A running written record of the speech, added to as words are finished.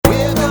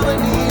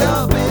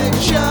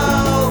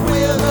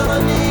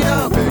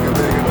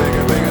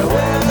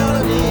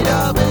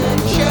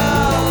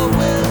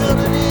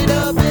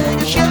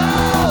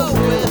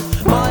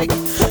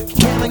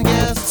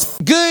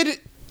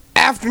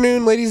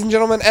afternoon, ladies and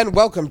gentlemen, and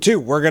welcome to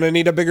We're Gonna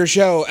Need a Bigger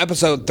Show,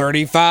 episode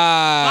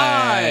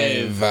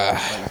 35. No.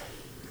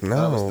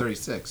 That was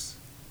 36.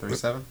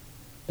 37?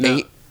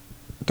 No.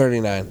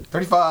 39.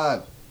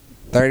 35.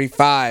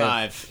 35.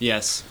 5,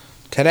 yes.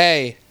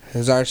 Today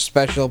is our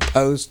special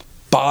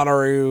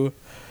post-Bonnaroo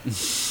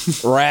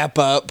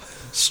wrap-up.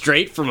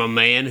 Straight from a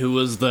man who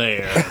was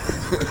there.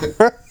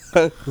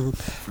 For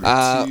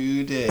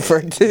 2 days.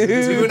 For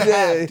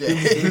 2.5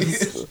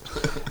 days.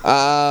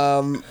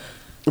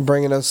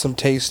 Bringing us some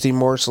tasty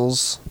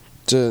morsels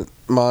to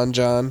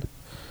Monjon.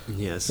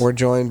 Yes. We're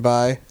joined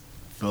by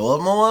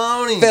Philip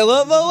Maloney.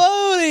 Philip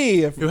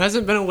Maloney! Who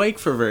hasn't been awake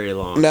for very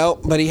long. No,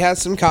 but he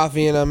has some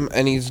coffee in him,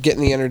 and he's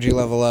getting the energy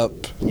level up.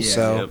 Yeah,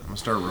 So, I'm going to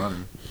start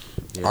running.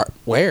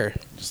 Where?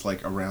 Just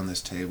like around this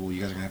table.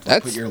 You guys are going to have to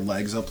That's- put your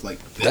legs up like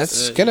this.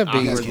 That's gonna be.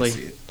 You guys awkwardly.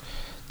 can't see it.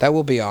 That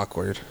will be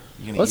awkward.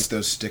 You going to Let's- eat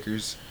those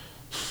stickers?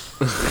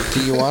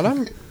 Do you want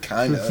them?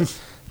 Kind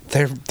of.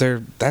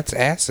 That's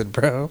acid,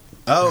 bro.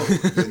 Oh.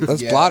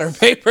 That's yes. blotter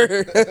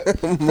paper.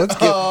 let's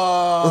get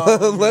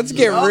Oh, let's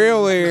get yup.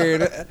 real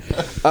weird.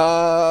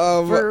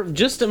 For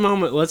just a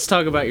moment, let's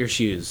talk about your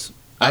shoes.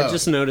 I Oh.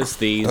 just noticed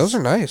these. Those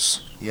are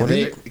nice. Yeah, What do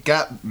they you- it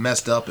got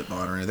messed up at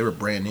Monterey. They were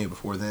brand new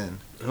before then.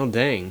 Oh,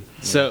 dang.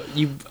 So,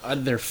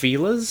 they're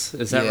Fila's?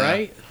 Is that Yeah.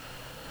 right?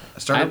 I I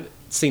started haven't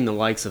seen the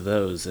likes of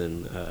those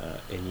in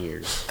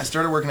years. I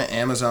started working at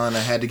Amazon. I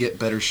had to get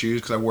better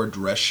shoes because I wore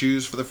dress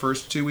shoes for the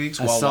first 2 weeks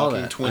I while saw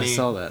walking that. 20 I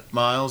saw that.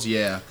 miles.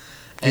 Yeah.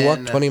 You walk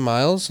And, 20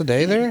 miles a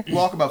day there?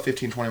 Walk about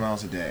 15, 20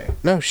 miles a day.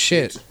 No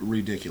shit. It's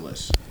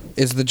ridiculous.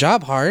 Is the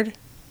job hard?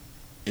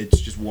 It's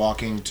just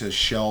walking to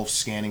shelf,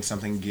 scanning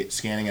something,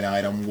 scanning an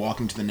item,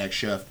 walking to the next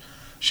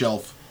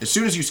shelf. As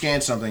soon as you scan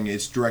something,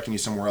 it's directing you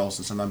somewhere else,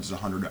 and sometimes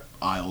it's 100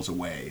 aisles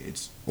away.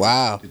 It's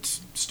Wow.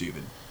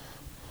 stupid.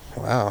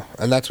 Wow.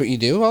 And that's what you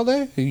do all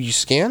day? You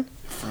scan?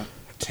 For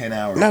 10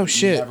 hours. No You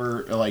shit.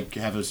 never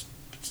have a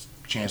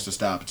chance to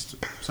stop.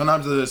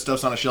 Sometimes the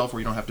stuff's on a shelf where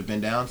you don't have to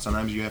bend down.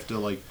 Sometimes you have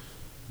to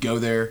go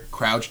there,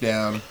 crouch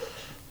down,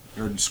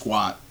 or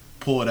squat,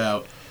 pull it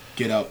out,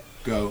 get up,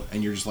 go,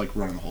 and you're just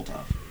running the whole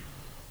time.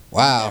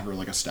 Wow. Never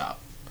a stop.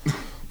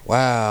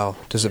 Wow.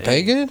 Does it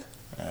pay good?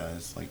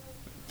 It's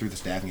through the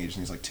staffing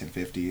agency, it's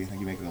 $10.50. I think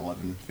you make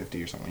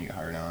 $11.50 or something when you get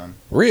hired on,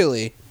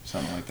 Really?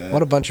 something like that.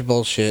 What a bunch of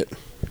bullshit.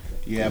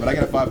 Yeah, but I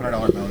got a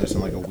 $500 bonus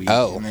in a week.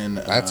 Oh, and then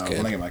that's good.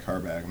 when I get my car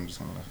back, I'm just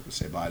gonna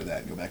say bye to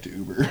that and go back to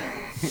Uber.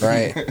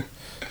 Right.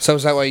 So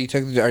is that why you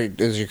took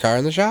is your car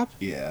in the shop?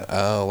 Yeah.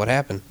 Oh, what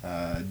happened?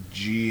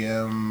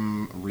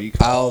 GM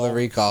recall. Oh, the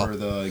recall. For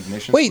the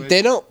ignition Wait, switch.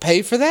 they don't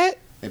pay for that?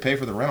 They pay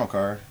for the rental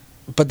car.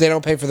 But they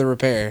don't pay for the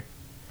repair.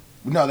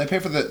 No, they pay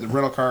for the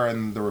rental car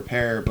and the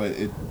repair, but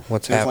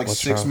What's there's happening?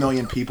 6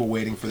 million people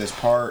waiting for this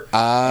part, and my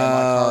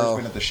car's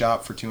been at the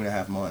shop for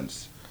 2.5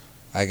 months.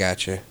 I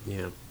got you.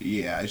 Yeah.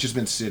 Yeah, it's just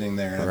been sitting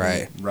there, and I've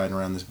Right. been riding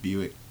around this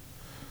Buick.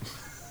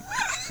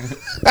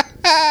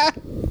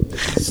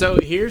 So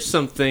here's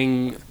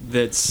something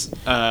that's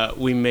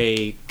we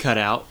may cut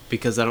out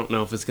because I don't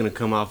know if it's going to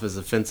come off as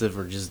offensive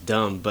or just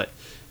dumb. But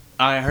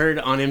I heard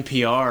on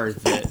NPR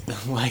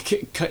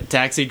that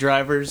taxi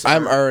drivers.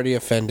 I'm already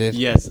offended.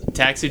 Yes,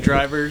 taxi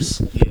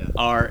drivers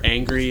are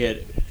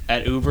angry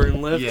at Uber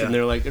and Lyft, Yeah. and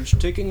they're like, it's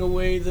taking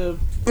away the.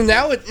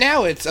 Now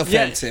it's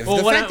offensive. well,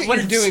 the what fact I- that what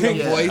you're I'm doing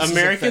saying a is voice is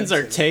Americans are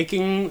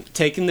offensive.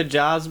 taking the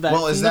jobs back.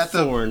 Well, from is that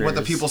foreigners. what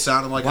the people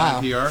sounded like Wow.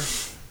 on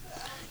NPR?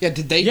 Yeah,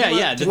 did they Yeah, do it?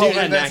 yeah, the Well, dude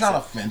had an that's not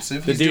accent.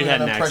 offensive. The He's dude doing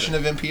had an an impression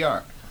of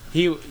NPR.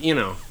 He, you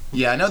know.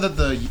 Yeah, I know that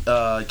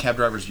the cab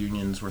drivers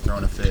unions were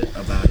throwing a fit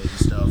about it and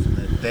stuff, and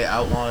that they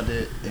outlawed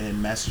it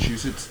in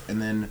Massachusetts,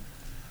 and then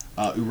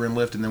Uber and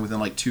Lyft, and then within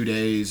 2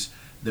 days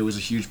there was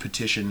a huge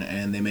petition,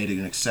 and they made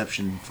an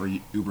exception for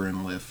Uber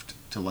and Lyft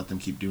to let them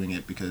keep doing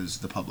it because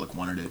the public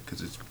wanted it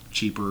because it's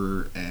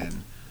cheaper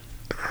and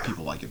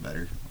people like it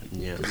better.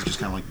 Yeah. It's just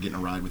kind of like getting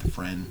a ride with a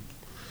friend.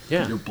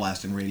 Yeah. You're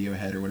blasting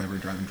Radiohead or whatever,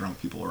 driving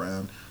drunk people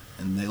around,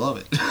 and they love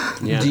it.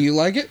 Yeah. Do you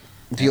like it?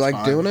 Do you It's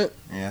like fine. doing it?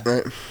 Yeah.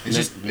 Right. It's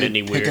just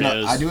Many picking up.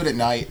 weirdos. I do it at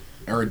night,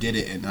 or did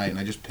it at night, and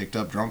I just picked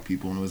up drunk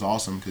people, and it was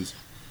awesome because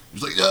it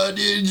was like, "Oh,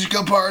 dude, just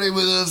come party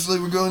with us.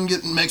 We're going to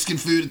get Mexican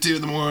food at 2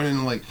 in the morning."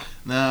 And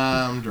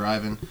nah, I'm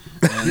driving.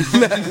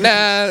 And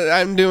Nah,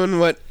 I'm doing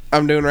what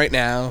I'm doing right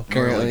now, or,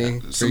 currently.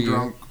 for some you.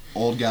 drunk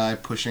old guy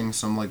pushing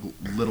some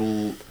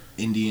little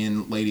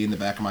Indian lady in the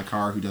back of my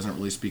car who doesn't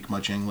really speak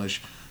much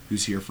English,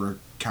 who's here for a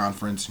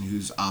conference and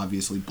who's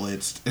obviously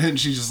blitzed, and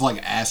she's just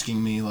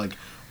asking me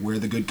where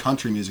the good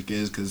country music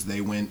is because they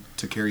went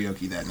to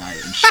karaoke that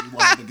night and she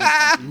wanted the good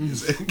country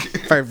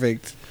music.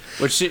 Perfect.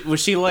 Was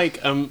she like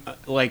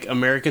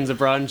Americans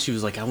abroad? And she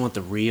was like, I want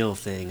the real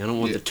thing. I don't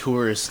want Yeah. the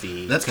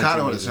touristy. That's country kind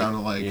of what it music." sounded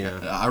like. Yeah.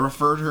 I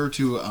referred her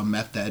to a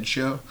Meth Dad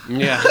show.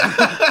 Yeah.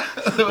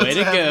 Way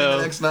to go.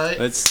 The next night.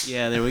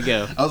 There we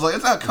go. I was like,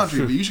 it's not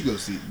country, but you should go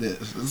see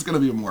this. It's gonna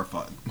be more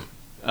fun.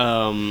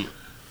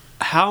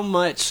 How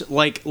much,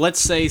 let's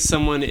say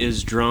someone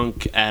is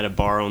drunk at a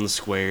bar on the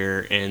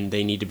square and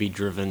they need to be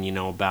driven,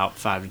 about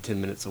 5 to 10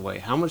 minutes away.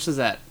 How much does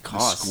that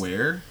cost?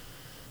 Square.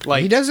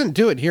 Like he doesn't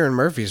do it here in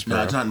Murfreesboro.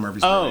 No, it's not in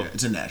Murfreesboro. Oh.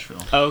 It's in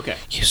Nashville. Oh, okay.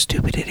 You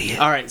stupid idiot.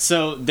 All right,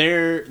 so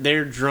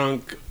they're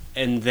drunk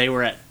and they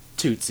were at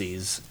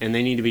Tootsie's and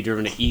they need to be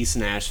driven to East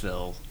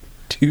Nashville.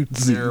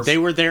 Tootsies. They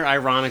were there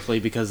ironically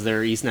because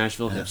they're East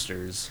Nashville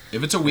hipsters.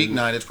 If it's a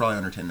weeknight, it's probably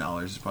under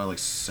 $10. It's probably like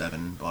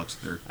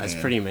 $7. That's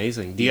pretty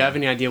amazing. Do you have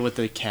any idea what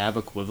the cab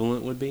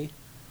equivalent would be?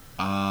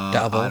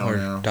 Double I don't or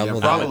know. double,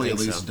 Yeah, probably I at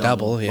would least think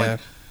Double, yeah. Like,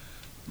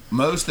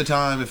 most of the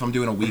time, if I'm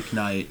doing a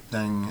weeknight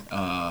thing,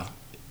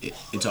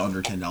 it's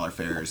under $10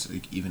 fares,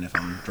 like, even if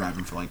I'm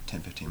driving for like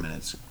 10-15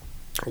 minutes.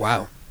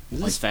 Wow.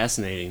 This is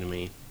fascinating to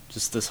me.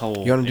 Just this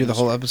whole. You want to do the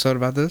whole episode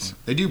about this?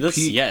 They do This-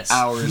 peak yes.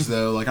 hours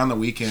though. Like on the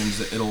weekends,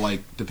 it'll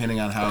like depending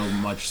on how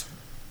much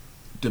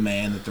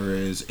demand that there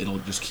is, it'll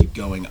just keep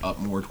going up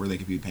more to where they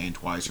could be paying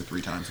twice or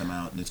 3 times the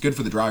amount. And it's good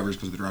for the drivers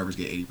because the drivers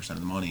get 80% of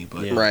the money.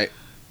 But Yeah. Right.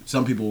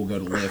 some people will go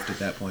to Lyft at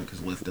that point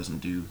because Lyft doesn't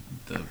do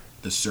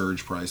the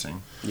surge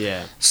pricing.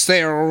 Yeah.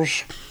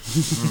 Sales.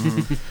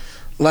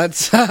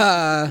 Let's,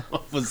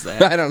 What was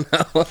that? I don't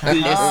know.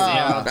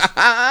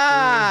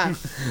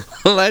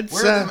 Let's,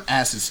 Where are them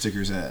acid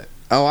stickers at?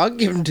 I'll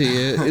give them to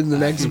you in the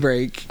next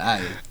break.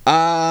 Aye.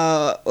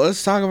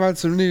 Let's talk about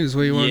some news.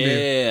 What do you want to do?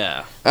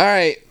 Yeah. All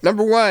right,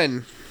 number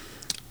 1.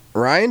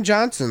 Ryan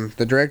Johnson,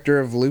 the director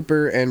of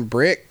Looper and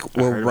Brick,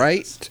 will heard about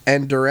write this.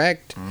 and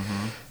direct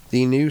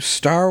the new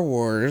Star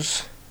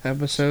Wars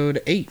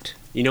Episode 8.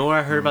 You know where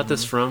I heard about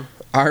this from?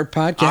 Our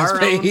podcast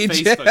Our own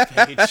page.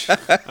 Facebook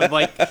page. I'm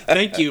like,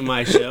 thank you,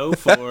 my show,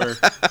 for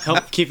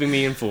help keeping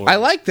me informed. I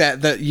like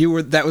that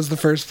that was the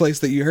first place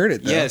that you heard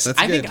it. Though. Yes, That's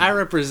I good. think I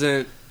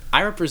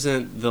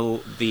represent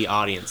the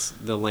audience,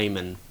 the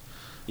layman.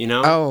 You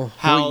know? Oh,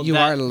 well, you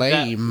that- are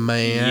lame,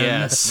 man.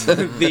 Yes,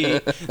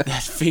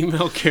 that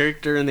female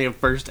character in the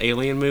first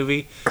Alien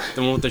movie,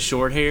 the one with the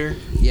short hair.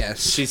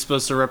 Yes. She's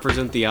supposed to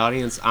represent the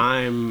audience.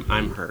 I'm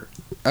her.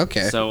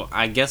 Okay. So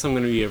I guess I'm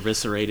going to be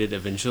eviscerated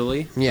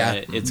eventually. Yeah.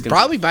 but it's gonna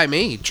Probably by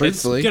me,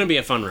 truthfully. It's going to be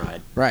a fun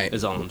ride. Right.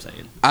 Is all I'm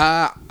saying.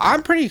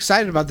 I'm pretty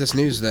excited about this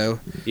news, though.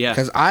 Yeah.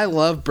 Because I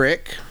love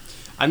Brick.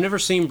 I've never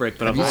seen Brick,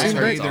 but I've you also seen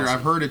heard Brick? it's Either. awesome.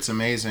 I've heard it's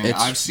amazing. It's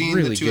I've seen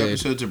really the 2 good.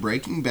 episodes of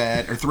Breaking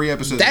Bad, or 3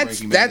 episodes of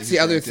Breaking Bad. That's the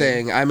other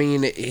thing. I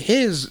mean,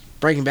 his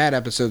Breaking Bad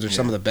episodes are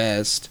some of the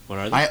best. What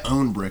are they? I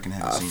own Brick and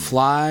haven't seen it.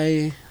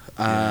 Fly,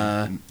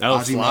 Oh,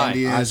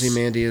 Fly.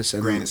 Ozymandias,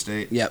 and Granite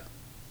State. Yep.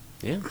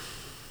 Yeah.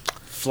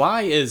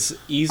 Fly is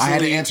easily. I had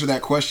to answer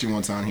that question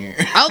once on here.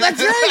 Oh, that's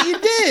right, you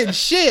did.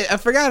 Shit, I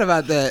forgot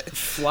about that.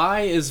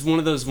 Fly is one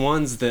of those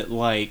ones that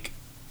like,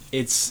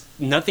 it's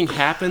nothing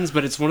happens,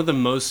 but it's one of the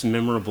most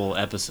memorable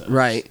episodes.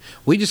 Right.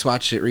 We just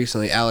watched it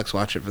recently. Alex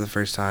watched it for the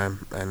first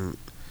time, and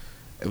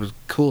it was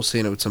cool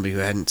seeing it with somebody who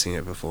hadn't seen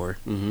it before.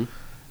 Mm-hmm.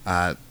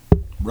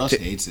 Russ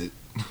hates it.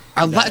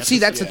 See,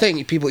 that's the yeah.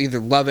 thing. People either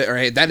love it or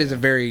hate. That is a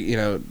very,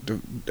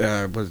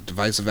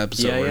 divisive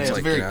episode. Yeah, where yeah. it's It's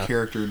like, a very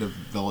character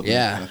development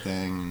Yeah. kind of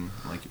thing.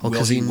 Like, well,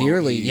 because he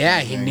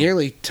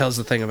nearly tells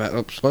the thing about.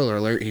 Oh, spoiler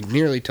alert! He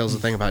nearly tells the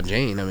thing about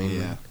Jane. I mean,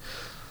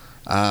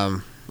 Yeah.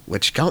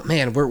 which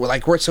man,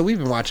 so we've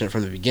been watching it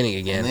from the beginning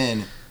again. And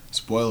then,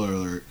 spoiler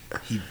alert,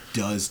 he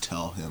does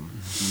tell him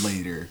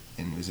later,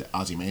 and is it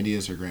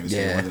Ozymandias or Granite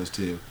State? Yeah. One of those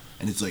two.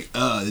 And it's like,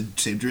 the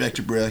same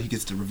director, bro. He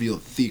gets to reveal a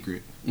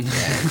secret.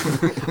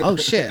 Oh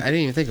shit! I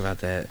didn't even think about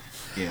that.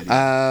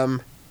 Yeah.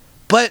 Dude.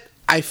 But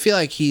I feel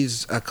like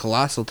he's a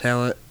colossal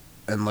talent,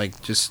 and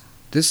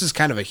this is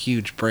kind of a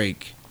huge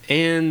break.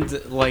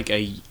 And like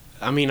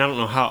I mean, I don't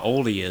know how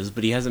old he is,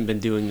 but he hasn't been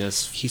doing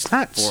this He's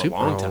not for super a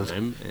long old.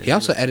 time. He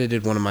also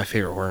edited one of my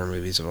favorite horror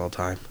movies of all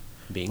time,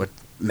 being. what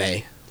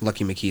May,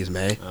 Lucky McKee's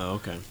May, Oh,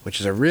 okay. which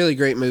is a really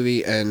great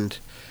movie. And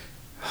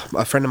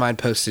a friend of mine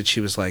posted, she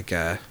was like,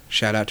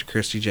 shout out to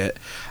Christy Jet.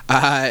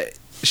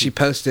 She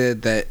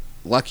posted that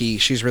Lucky,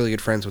 she's really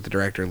good friends with the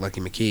director,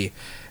 Lucky McKee,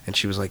 and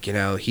she was like,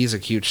 he's a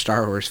huge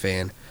Star Wars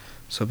fan.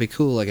 So it'd be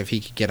cool, like, if he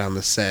could get on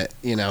the set,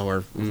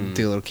 or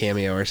do a little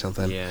cameo or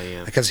something. Yeah,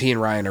 yeah. Because he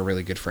and Ryan are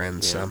really good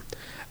friends. Yeah.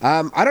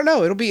 So, I don't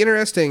know. It'll be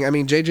interesting. I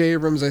mean, J.J.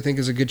 Abrams, I think,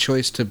 is a good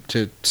choice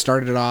to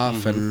start it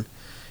off. And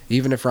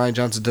even if Ryan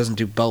Johnson doesn't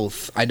do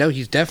both, I know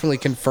he's definitely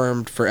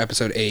confirmed for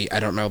Episode 8. I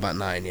don't know about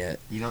 9 yet.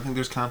 You don't think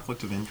there's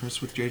conflict of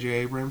interest with J.J.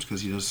 Abrams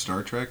because he does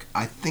Star Trek?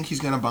 I think he's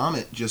going to bomb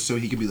it just so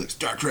he can be like,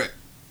 Star Trek.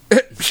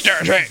 Star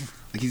Trek!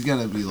 Like, he's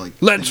going to be like...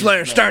 Lens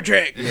flare, Star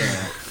Trek!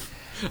 Yeah.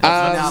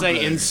 I Not say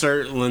bad.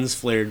 insert lens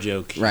flare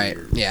joke here. Right,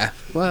 yeah.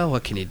 Well,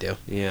 what can you do?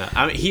 Yeah.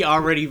 I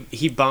mean,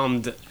 he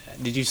bombed.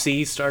 Did you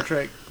see Star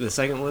Trek, the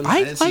second one?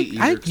 I didn't see like-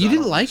 either 'cause you I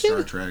didn't don't like Star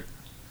it? Trek.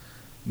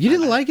 You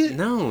didn't like it?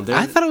 No.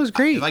 I thought it was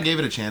great. If I gave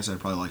it a chance, I'd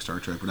probably like Star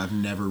Trek, but I've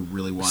never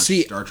really watched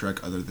See, Star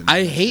Trek other than...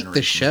 I Next hate the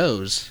Generation.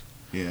 shows,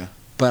 Yeah.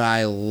 but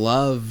I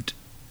loved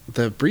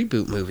the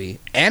reboot movie.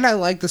 And I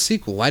like the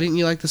sequel. Why didn't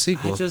you like the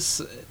sequel? I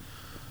just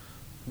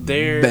it was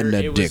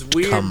Benedict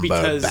weird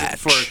because Cumberbatch.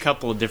 for a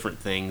couple of different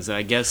things.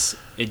 I guess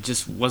it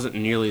just wasn't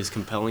nearly as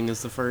compelling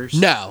as the first.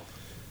 No.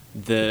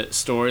 The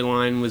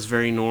storyline was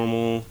very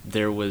normal.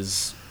 There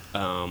was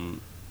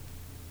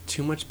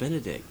too much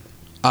Benedict.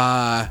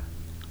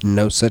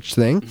 No such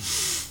thing.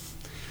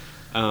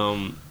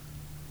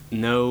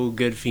 no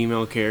good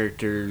female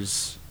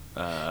characters.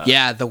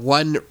 Yeah, the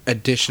one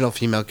additional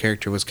female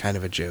character was kind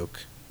of a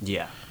joke.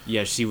 Yeah,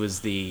 she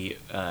was the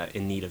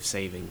in need of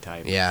saving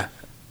type. Yeah,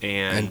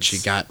 and she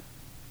got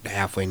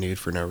halfway nude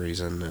for no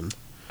reason, and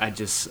I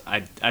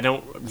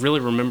don't really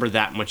remember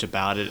that much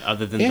about it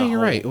other than you're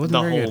right. It wasn't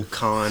the very whole good.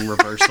 Khan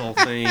reversal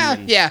thing.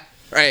 And yeah,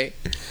 right.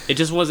 it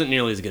just wasn't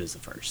nearly as good as the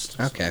first.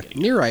 Okay,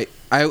 you're right.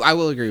 I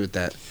will agree with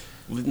that.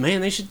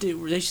 Man, they should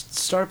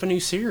start up a new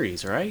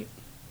series, right?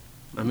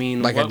 I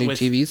mean, Like a new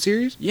TV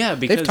series? Yeah,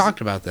 because they've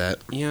talked about that.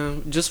 Yeah,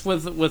 just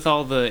with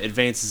all the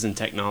advances in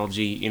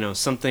technology,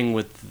 something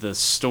with the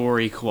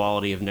story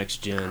quality of next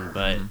gen.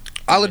 But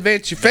I'll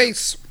advance your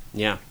face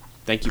yeah,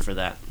 thank you for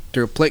that.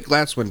 through a plate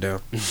glass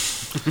window.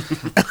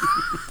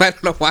 I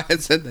don't know why I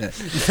said that.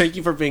 Thank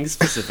you for being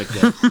specific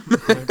there.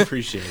 I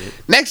appreciate it.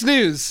 Next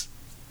news.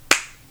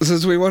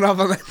 Since we went off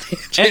on that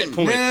tangent. Edit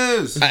point.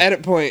 News.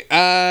 Edit point.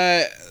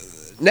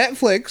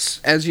 Netflix,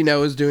 as you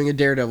know, is doing a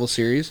Daredevil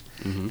series.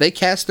 Mm-hmm. They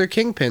cast their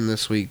Kingpin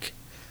this week.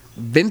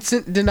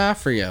 Vincent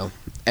D'Onofrio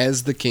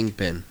as the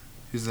Kingpin.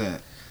 Who's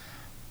that?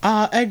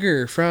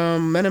 Edgar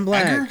from Men in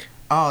Black. Edgar?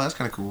 Oh, that's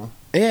kind of cool.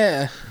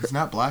 Yeah. He's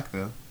not black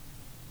though.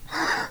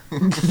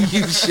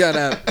 You shut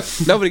up.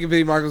 Nobody can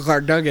be Michael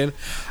Clark Duncan.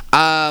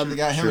 They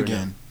got him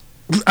again.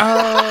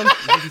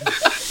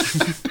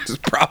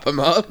 Just prop him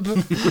up.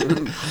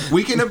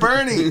 Weekend at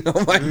Bernie.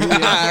 Oh my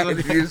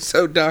god, you're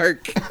so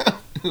dark. It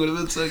would have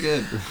been so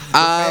good. The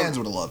Um, fans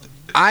would have loved it.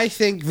 I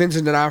think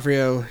Vincent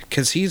D'Onofrio,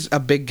 because he's a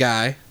big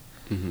guy,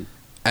 Mm-hmm.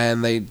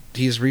 and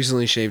he's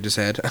recently shaved his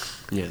head.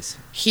 Yes.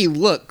 He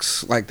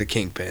looks like the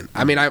Kingpin.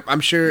 I mean,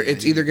 I'm sure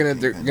it's either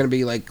they're gonna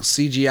be like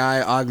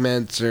CGI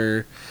augments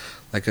or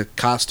like a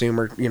costume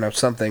or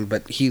something.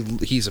 But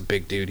he's a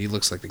big dude. He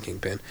looks like the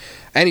Kingpin,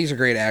 and he's a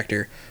great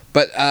actor.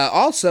 But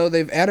also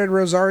they've added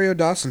Rosario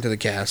Dawson to the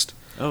cast.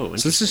 Oh,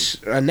 So this is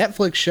a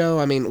Netflix show.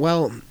 I mean,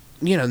 well,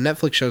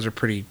 Netflix shows are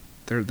pretty.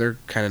 They're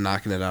kind of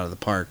knocking it out of the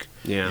park.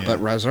 Yeah. But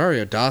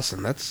Rosario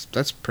Dawson, that's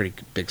pretty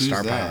big Who's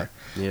star that? power.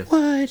 Yeah.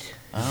 What?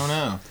 I don't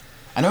know.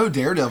 I know who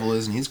Daredevil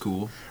is, and he's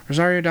cool.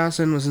 Rosario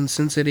Dawson was in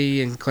Sin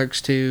City and Clerks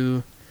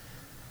 2,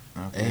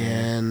 Okay.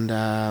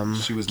 and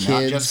She was not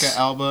Kids. Jessica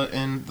Alba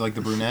in like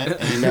the brunette.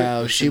 in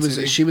No, Sin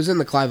City? she was in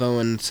the Clive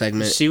Owen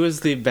segment. She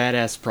was the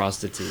badass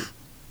prostitute.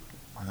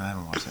 I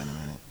haven't watched that in a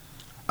minute.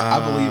 I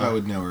believe I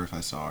would know her if I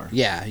saw her.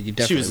 Yeah, you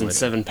definitely She was in would.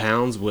 7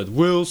 Pounds with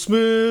Will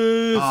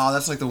Smith. Oh,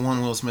 that's like the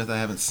one Will Smith I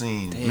haven't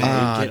seen. Damn.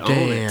 Man, Get on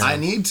it. damn. I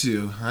need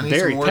to. I need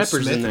Barry some more Pepper's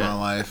Smith in in that. my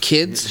life.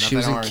 Kids. Not She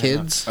was that I in already have.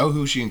 Kids. Oh,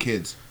 who's she in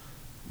Kids?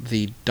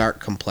 The dark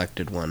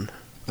complected one.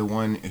 The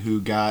one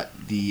who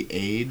got the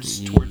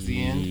AIDS towards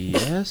the end.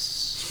 Yes.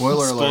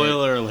 Spoiler alert.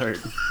 Spoiler alert.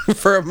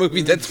 For a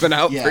movie that's been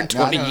out Yeah, for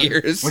no, I 20 know.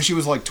 years. When she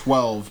was like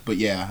 12, but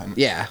yeah.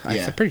 Yeah,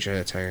 Yeah. I'm pretty sure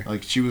that's her.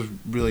 Like she was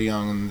really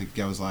young, and the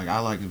guy was like, "I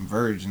like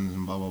virgins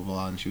and blah blah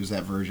blah," and she was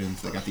that virgin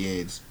that got the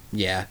AIDS.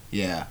 Yeah.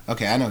 Yeah.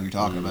 Okay, I know who you're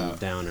talking about.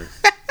 Downer.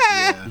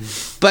 Yeah.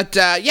 But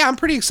yeah, I'm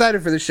pretty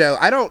excited for the show.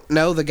 I don't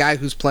know the guy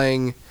who's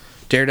playing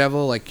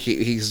Daredevil. Like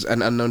he's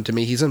an unknown to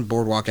me. He's in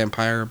Boardwalk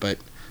Empire, but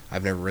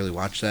I've never really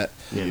watched that.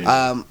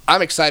 Yeah.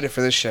 I'm excited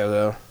for this show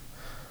though.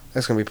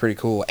 That's gonna be pretty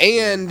cool.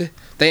 And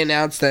they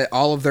announced that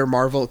all of their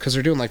Marvel, because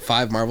they're doing like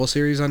 5 Marvel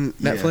series on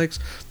Netflix,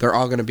 they're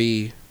all gonna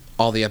be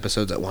all the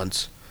episodes at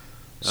once.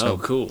 So Oh,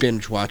 cool.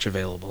 binge watch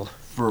available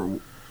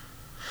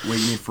Wait,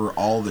 you mean for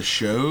all the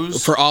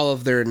shows? for all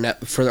of the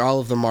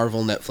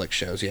Marvel Netflix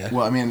shows. Yeah.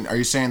 Well, I mean, are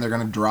you saying they're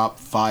gonna drop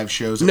 5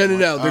 shows? No. at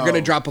once? They're gonna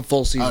Oh. drop a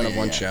full season Oh, of yeah,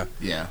 one yeah. show.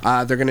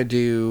 Yeah. They're gonna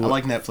do. I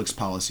like Netflix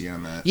policy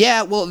on that.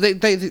 Yeah, well, they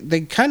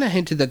kind of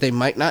hinted that they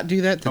might not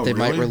do that. That Oh, they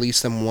might really?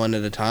 release them one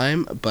at a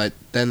time. But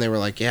then they were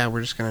like, "Yeah, we're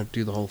just gonna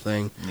do the whole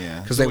thing." Yeah.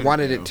 Because That's they the way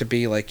wanted go. it to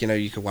be like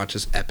you could watch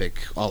this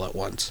epic all at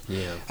once.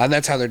 Yeah. And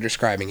that's how they're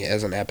describing it,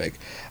 as an epic.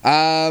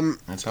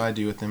 That's how I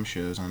do with them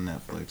shows on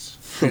Netflix.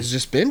 It's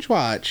just binge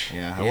watch.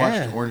 Yeah, I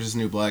watched Orange Is the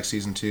New Black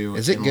season 2.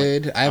 Is it in,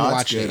 good? I haven't it's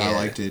watched it good. yet. I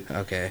liked it.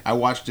 Okay. I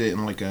watched it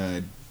in like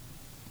a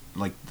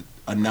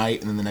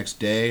night, and then the next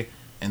day,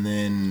 and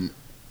then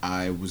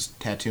I was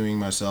tattooing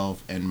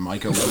myself, and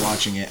Micah was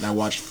watching it, and I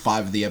watched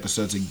 5 of the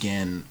episodes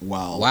again.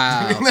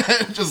 Wow.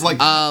 Just like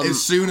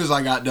as soon as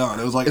I got done,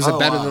 it was like, Is it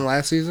better wow. than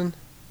last season?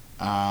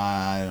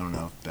 I don't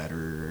know if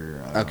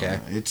better. I don't Okay.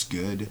 know. It's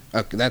good.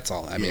 Okay, that's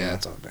all. I mean, Yeah.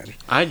 that's all that matters.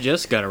 I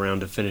just got around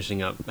to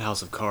finishing up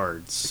House of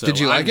Cards. So Did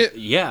you like it?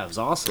 Yeah, it was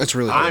awesome. It's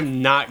really good.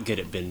 I'm not good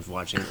at binge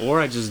watching,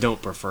 or I just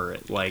don't prefer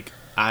it. Like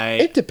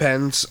It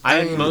depends. I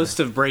had mean, most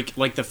of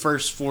the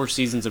first 4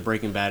 seasons of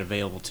Breaking Bad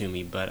available to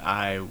me, but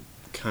I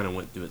kind of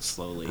went through it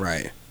slowly.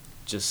 Right.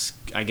 Just,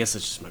 I guess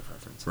it's just my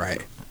preference.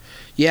 Right.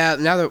 Yeah.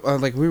 Now that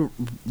we're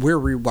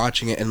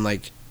rewatching it and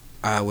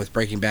with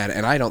Breaking Bad,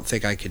 and I don't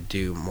think I could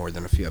do more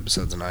than a few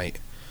episodes a night.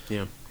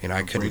 Yeah. I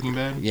couldn't. Breaking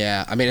Bad?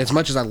 Yeah. I mean, as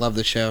much as I love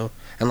the show,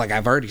 and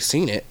I've already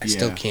seen it, I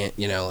still Yeah.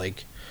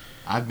 can't.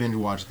 I've binge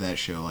watched that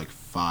show like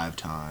 5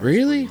 times.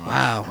 Really? pretty much.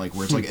 Wow. Like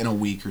where it's like in a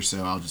week or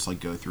so, I'll just like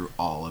go through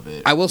all of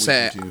it. I will week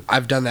say or two,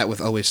 I've done that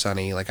with Always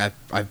Sunny.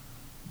 I've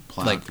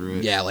plowed through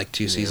it. Yeah,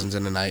 2 seasons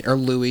in a night. Or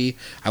Louie.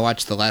 I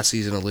watched the last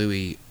season of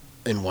Louie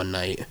in one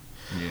night.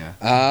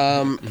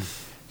 Yeah.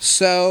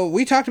 So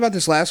we talked about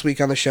this last week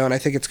on the show, and I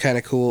think it's kind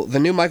of cool. The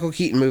new Michael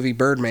Keaton movie,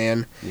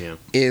 Birdman,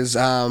 is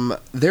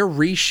they're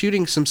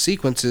reshooting some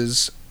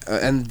sequences,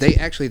 and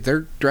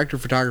their director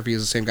of photography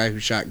is the same guy who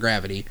shot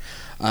Gravity,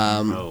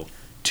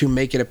 to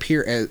make it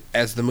appear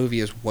as the movie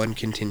is one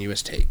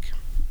continuous take.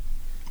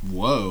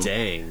 Whoa.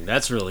 Dang,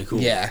 that's really cool.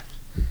 Yeah.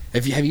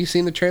 Have you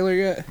seen the trailer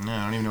yet? No,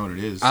 I don't even know what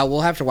it is.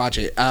 We'll have to watch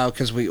it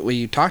because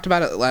we talked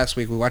about it last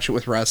week. We watched it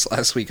with Russ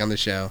last week on the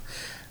show.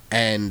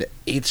 And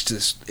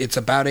it's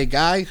about a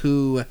guy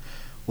who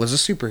was a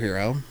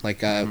superhero,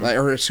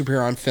 or a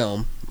superhero on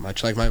film,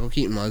 much like Michael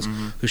Keaton was,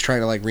 who's trying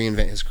to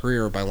reinvent his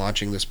career by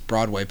launching this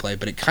Broadway play.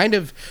 But it kind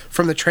of,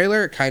 from the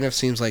trailer, it kind of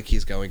seems like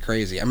he's going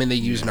crazy. I mean, they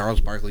use Gnarls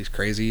Barkley's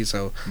Crazy,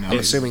 so I'm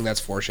assuming that's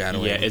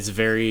foreshadowing. Yeah, it's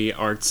very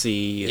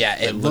artsy. Yeah,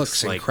 it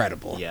looks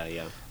incredible.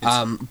 Yeah.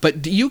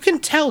 But you can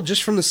tell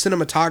just from the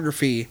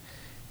cinematography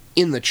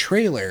in the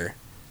trailer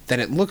that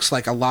it looks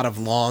like a lot of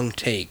long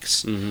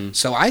takes.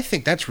 So I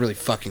think that's really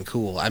fucking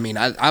cool. I mean,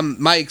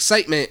 my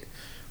excitement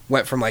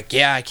went from I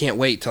can't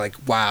wait to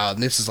wow,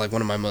 this is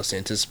one of my most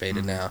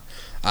anticipated now.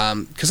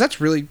 Because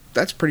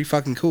that's pretty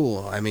fucking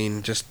cool. I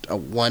mean, just a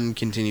one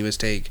continuous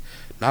take.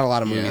 Not a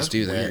lot of movies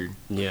do that.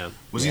 Yeah.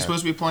 Was he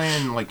supposed to be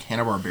playing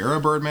Hanna-Barbera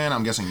Birdman?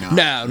 I'm guessing not.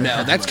 No.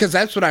 That's because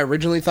that's what I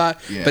originally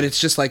thought. Yeah. But it's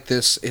just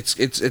this. It's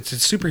a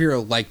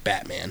superhero like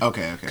Batman.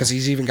 Okay. Because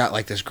he's even got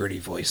this gritty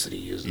voice that he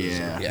uses.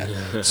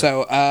 Yeah.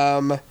 So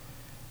I'm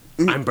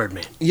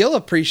Birdman. You'll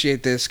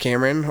appreciate this,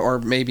 Cameron, or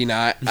maybe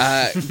not.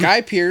 Guy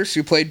Pearce,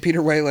 who played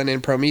Peter Whalen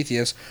in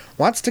Prometheus,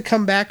 wants to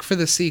come back for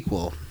the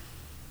sequel.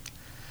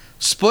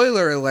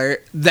 Spoiler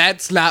alert,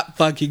 that's not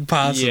fucking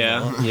possible.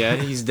 Yeah,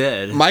 he's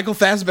dead. Michael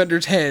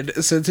Fassbender's head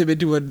sends him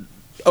into an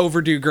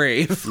overdue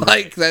grave.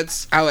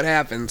 That's how it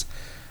happens.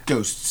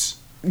 Ghosts,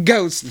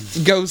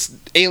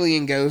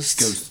 alien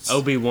ghosts.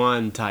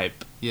 Obi-Wan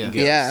type. Yeah. ghosts.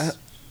 Yeah.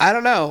 I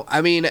don't know. I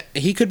mean,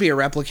 he could be a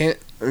replicant,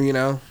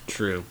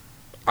 True.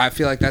 I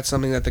feel like that's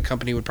something that the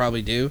company would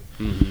probably do.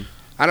 Mm-hmm.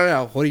 I don't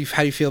know. How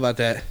do you feel about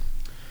that?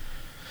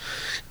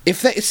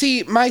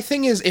 My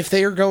thing is, if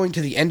they are going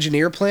to the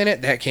engineer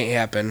planet, that can't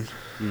happen.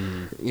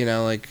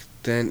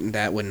 Then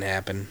that wouldn't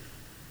happen.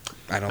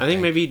 I think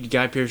maybe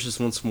Guy Pearce just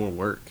wants more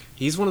work.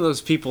 He's one of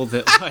those people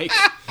that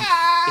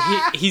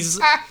he's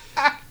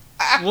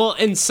well,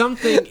 in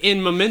something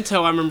in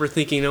Memento, I remember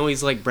thinking,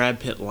 he's like Brad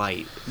Pitt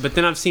light. But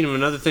then I've seen him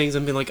in other things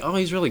and been like,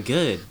 he's really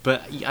good.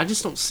 But I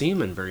just don't see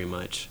him in very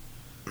much.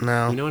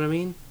 No. You know what I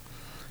mean?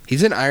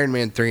 He's in Iron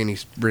Man 3 and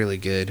he's really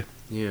good.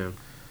 Yeah.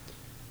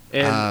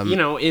 And,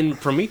 in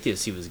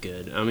Prometheus, he was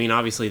good. I mean,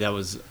 obviously, that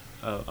was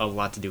a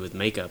lot to do with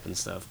makeup and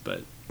stuff,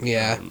 but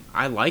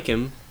I like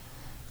him,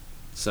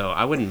 so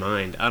I wouldn't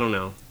mind. I don't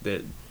know,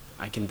 that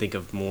I can think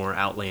of more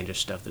outlandish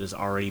stuff that has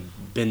already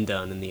been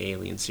done in the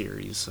Alien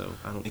series, so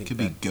I don't think it could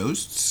be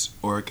ghosts,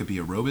 or it could be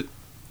a robot.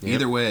 Yep.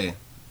 Either way.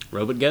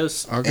 Robot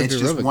ghosts? It's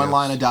just one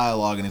line of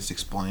dialogue, and it's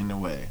explained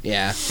away.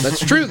 Yeah,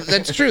 that's true.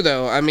 That's true,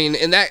 though. I mean,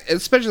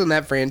 especially in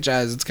that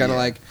franchise, it's kind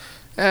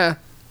of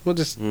we'll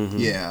just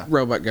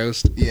robot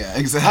ghost. Yeah,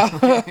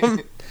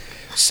 exactly.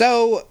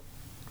 So,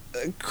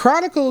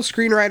 Chronicle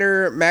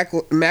screenwriter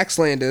Max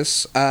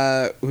Landis,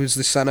 who's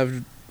the son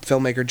of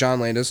filmmaker John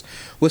Landis,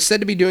 was said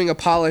to be doing a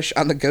polish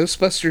on the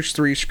Ghostbusters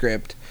 3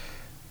 script,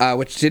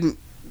 which didn't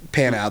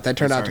pan out. That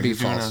turned out to be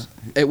false.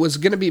 It was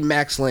going to be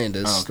Max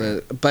Landis,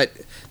 but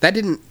that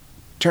didn't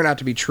turn out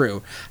to be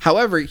true.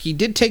 However, he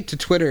did take to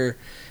Twitter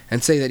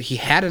and say that he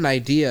had an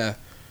idea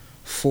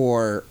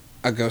for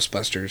a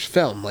Ghostbusters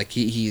film.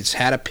 He's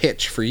had a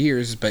pitch for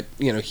years, but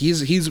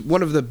he's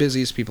one of the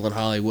busiest people in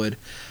Hollywood,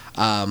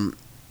 and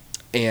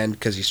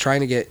because he's trying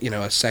to get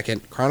a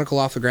second Chronicle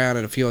off the ground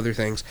and a few other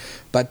things,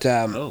 but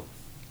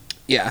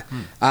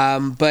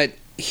but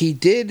he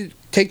did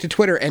take to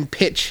Twitter and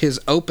pitch his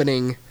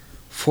opening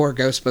for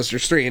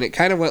Ghostbusters 3, and it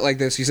kind of went like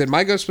this. He said,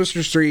 "My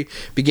Ghostbusters 3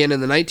 began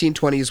in the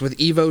 1920s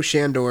with Ivo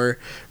Shandor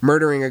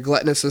murdering a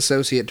gluttonous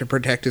associate to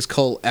protect his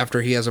cult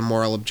after he has a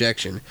moral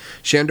objection.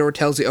 Shandor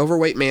tells the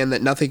overweight man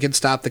that nothing can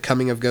stop the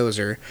coming of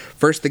Gozer.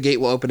 First, the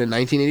gate will open in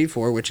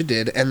 1984, which it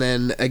did, and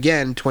then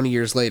again 20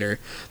 years later.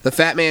 The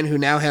fat man, who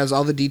now has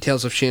all the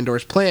details of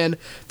Shandor's plan,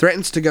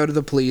 threatens to go to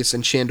the police,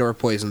 and Shandor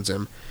poisons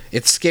him.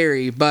 It's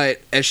scary, but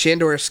as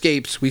Shandor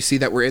escapes, we see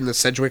that we're in the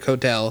Sedgwick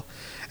Hotel,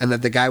 and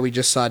that the guy we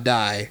just saw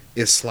die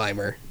is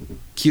Slimer.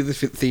 Cue the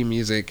theme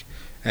music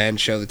and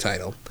show the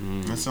title."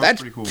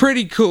 That's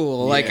pretty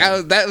cool.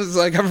 That was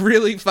a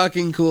really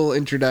fucking cool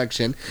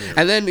introduction. Yeah.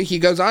 And then he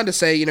goes on to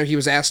say, he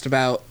was asked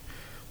about,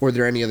 were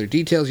there any other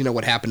details,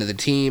 what happened to the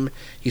team.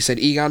 He said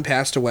Egon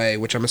passed away,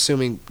 which I'm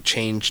assuming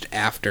changed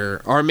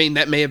after, or I mean,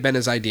 that may have been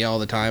his idea all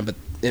the time, but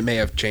it may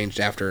have changed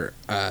after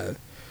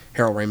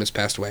Harold Ramis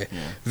passed away.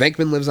 Yeah.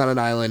 Venkman lives on an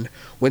island.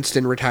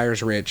 Winston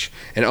retires rich,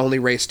 and only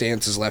Ray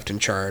Stantz is left in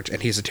charge,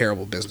 and he's a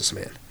terrible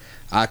businessman.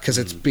 Because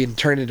it's been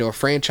turned into a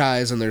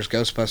franchise, and there's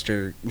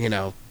Ghostbuster,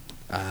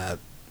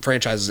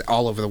 franchises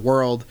all over the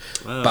world,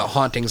 but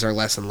hauntings are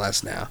less and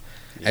less now.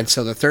 Yeah. And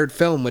so the third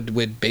film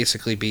would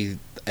basically be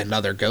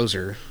another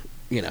Gozer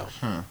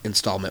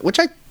installment. Which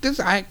that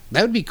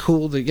would be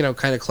cool to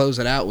kind of close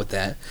it out with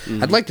that.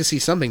 Mm-hmm. I'd like to see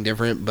something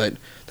different, but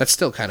that's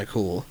still kind of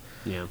cool.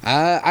 Yeah.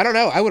 I don't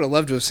know. I would have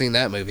loved to have seen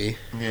that movie.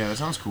 Yeah, that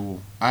sounds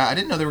cool. I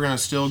didn't know they were gonna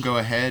still go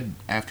ahead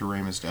after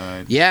Ramis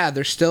died. Yeah,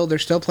 they're still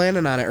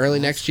planning on it early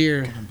next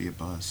year. It's gonna be a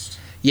bust.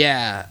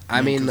 Yeah,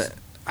 I mean,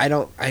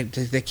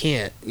 'cause they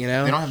can't. They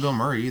don't have Bill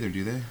Murray either,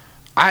 do they?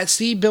 I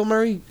see Bill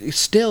Murray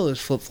still is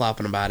flip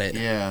flopping about it.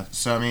 Yeah.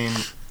 So I mean,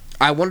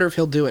 I wonder if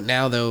he'll do it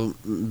now though,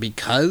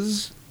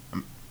 because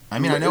I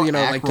know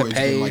like to Aykroyd's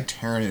pay. been like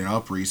tearing it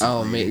up recently.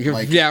 Oh man,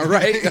 like, yeah,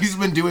 right. He's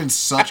been doing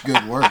such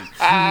good work,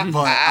 but I don't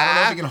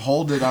know if he can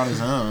hold it on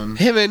his own.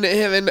 Him and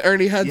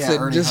Ernie Hudson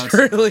Ernie just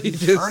Hudson. really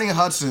just. Ernie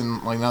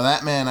Hudson, like now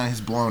that man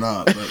has blown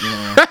up, but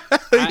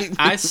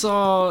I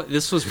saw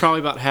this was probably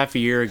about half a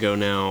year ago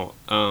now.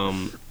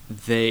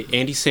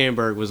 Andy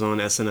Samberg was on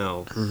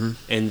SNL,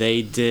 and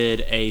they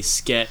did a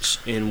sketch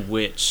in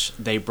which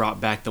they brought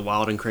back the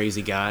Wild and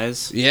Crazy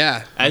Guys.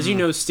 Yeah, As you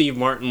know, Steve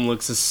Martin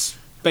looks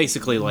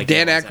basically like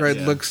Dan Elvis.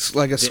 Aykroyd looks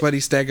like a sweaty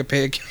stag of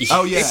pig.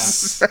 Oh yeah,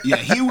 yeah.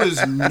 He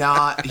was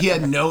not. He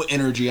had no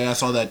energy. I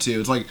saw that too.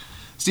 It's like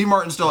Steve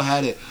Martin still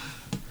had it.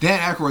 Dan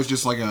Aykroyd's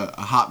just like a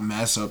hot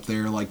mess up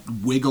there, like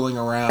wiggling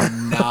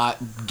around, not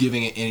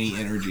giving it any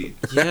energy.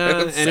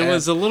 Yeah, and sad. it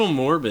was a little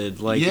morbid.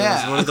 Like Yeah.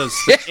 it was one of those.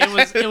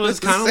 It was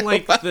kind of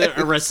like the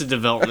Arrested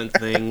Development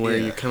thing, where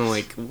Yeah. you're kind of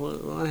like,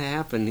 what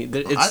happened?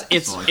 I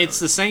feel like It's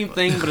the same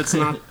thing, but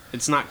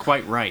it's not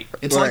quite right.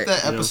 It's Right. like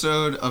that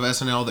episode of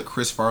SNL that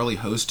Chris Farley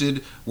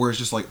hosted, where it's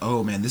just like,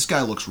 oh man, this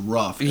guy looks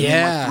rough. And then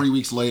Yeah. like 3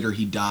 weeks later,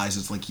 he dies.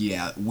 It's like,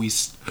 yeah, we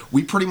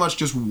pretty much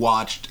just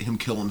watched him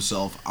kill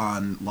himself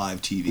on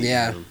live TV.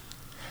 Yeah.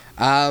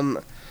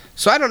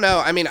 So I don't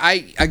know. I mean,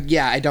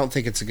 I don't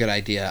think it's a good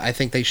idea. I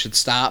think they should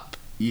stop.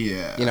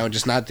 Yeah.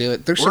 Just not do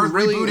it. There's Or some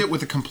really reboot it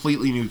with a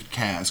completely new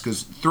cast,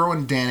 because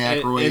throwing Dan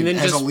Aykroyd and then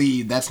as just- a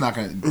lead, that's not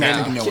going to no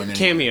one anywhere.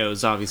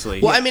 Cameos,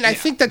 obviously. Well, I mean, I Yeah,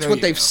 think that's there what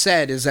you they've go.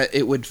 said is that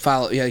it would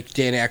follow, like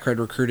Dan Aykroyd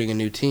recruiting a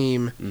new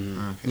team,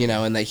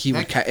 and that he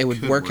would That it would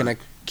could work in a work.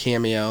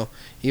 cameo,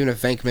 even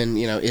if Venkman,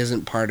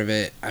 isn't part of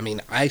it. I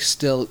mean, I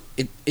still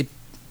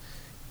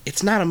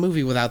it's not a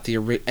movie without the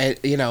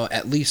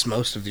at least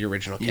most of the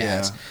original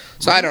cast.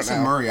 So I don't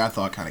know. Murray, I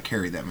thought, kind of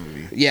carried that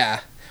movie.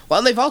 Yeah. Well,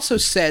 and they've also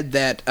said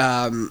that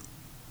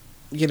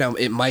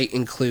it might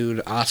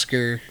include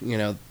Oscar,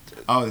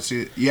 Oh,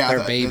 see, yeah, Their I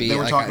thought- baby, They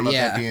were like, talking about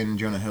yeah. that being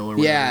Jonah Hill or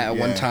whatever. Yeah, at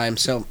one time.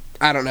 So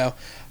I don't know.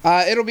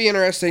 It'll be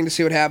interesting to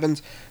see what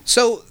happens.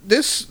 So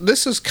this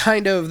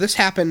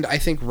happened, I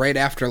think, right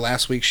after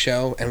last week's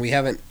show, and we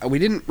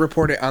didn't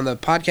report it on the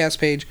podcast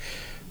page,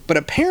 but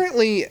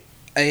apparently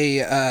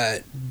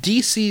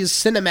DC's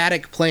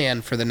cinematic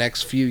plan for the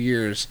next few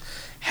years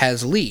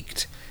has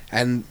leaked,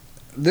 and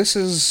this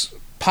is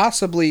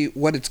possibly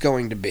what it's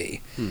going to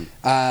be.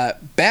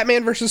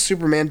 Batman vs.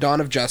 Superman: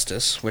 Dawn of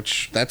Justice,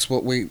 which that's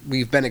what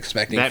we've been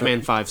expecting.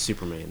 Batman 5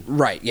 Superman.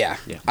 Right, yeah.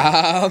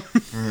 Yeah.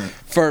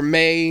 For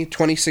May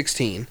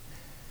 2016.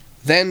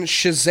 Then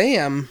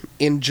Shazam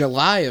in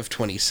July of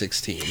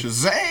 2016.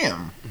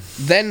 Shazam!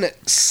 Then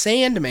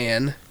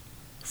Sandman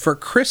for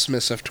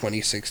Christmas of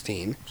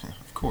 2016.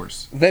 Of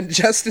course. Then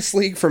Justice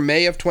League for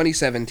May of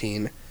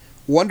 2017.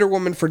 Wonder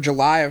Woman for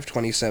July of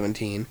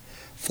 2017.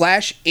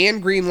 Flash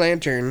and Green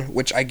Lantern,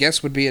 which I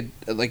guess would be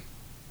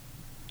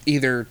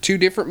either two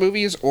different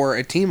movies or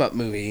a team-up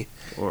movie.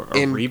 Or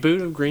a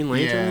reboot of Green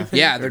Lantern? Yeah. you think?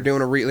 Yeah, they're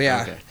doing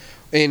Okay.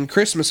 in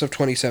Christmas of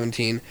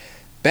 2017.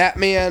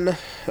 Man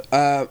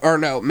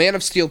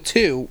of Steel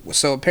 2.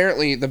 So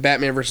apparently the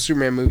Batman vs.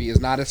 Superman movie is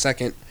not a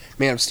second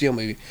Man of Steel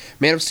movie.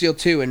 Man of Steel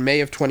 2 in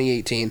May of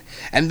 2018.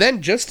 And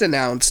then just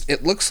announced,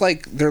 it looks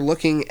like they're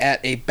looking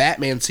at a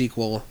Batman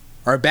sequel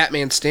or a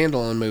Batman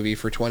standalone movie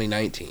for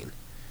 2019.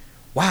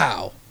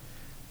 Wow.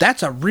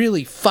 That's a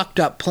really fucked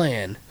up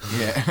plan.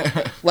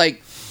 Yeah.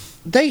 Like,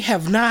 they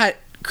have not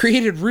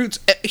created roots.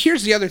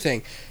 Here's the other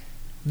thing.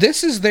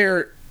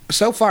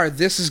 So far,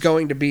 this is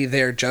going to be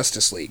their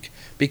Justice League.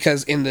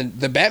 Because in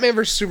the Batman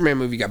vs. Superman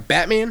movie, you got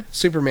Batman,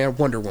 Superman,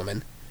 Wonder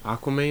Woman.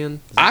 Aquaman?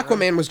 Is that Aquaman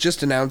right? was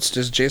just announced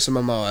as Jason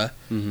Momoa.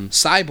 Mhm.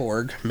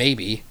 Cyborg,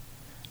 maybe.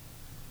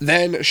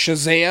 Then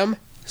Shazam,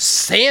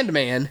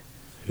 Sandman.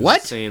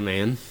 What?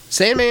 Sandman.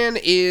 Sandman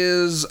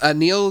is a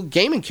Neil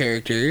Gaiman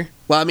character.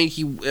 Well, I mean,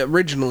 he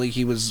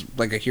was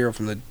like a hero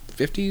from the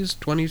 50s,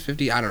 20s,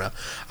 50s, I don't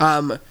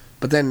know.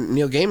 But then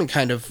Neil Gaiman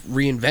kind of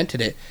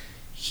reinvented it.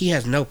 He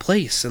has no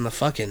place in the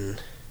fucking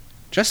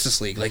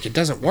Justice League. Like, it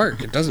doesn't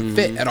work. It doesn't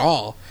fit at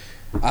all.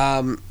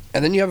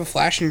 And then you have a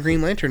Flash and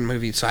Green Lantern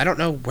movie, so I don't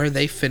know where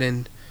they fit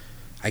in,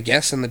 I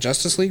guess, in the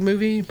Justice League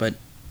movie, but...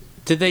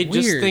 Did they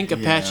just Weird. think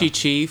Apache Yeah.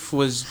 Chief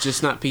was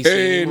just not PC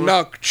Hey, anymore?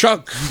 knock,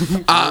 Chuck!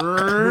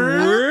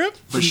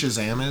 But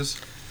Shazam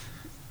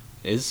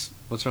is?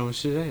 What's wrong with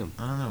Shazam?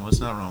 I don't know. What's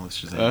not wrong with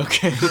Shazam?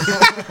 Okay.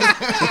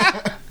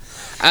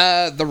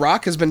 The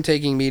Rock has been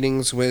taking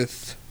meetings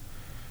with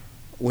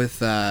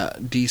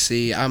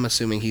DC. I'm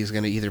assuming he's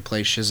going to either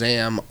play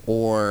Shazam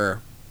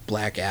or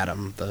Black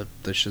Adam, the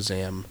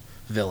Shazam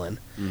villain.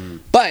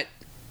 But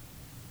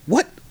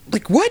what?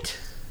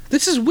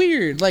 This is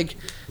weird. Like,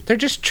 they're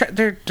just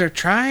they're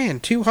trying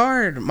too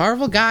hard.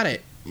 Marvel got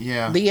it.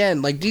 Yeah. The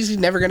end. Like DC's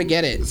never gonna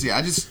get it. See,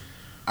 I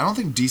don't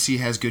think DC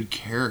has good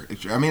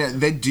character. I mean,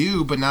 they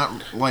do, but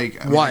not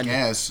like I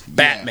guess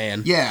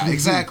Batman. Yeah,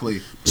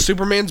 exactly.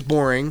 Superman's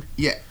boring.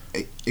 Yeah,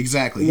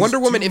 exactly. Wonder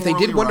He's Woman. too If they did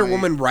morally Wonder right.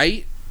 Woman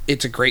right,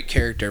 it's a great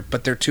character.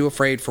 But they're too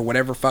afraid for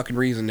whatever fucking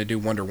reason to do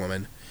Wonder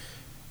Woman.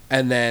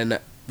 And then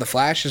the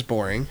Flash is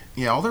boring.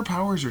 Yeah, all their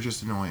powers are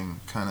just annoying,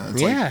 kind of.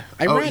 Yeah,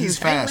 He's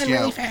fast. I run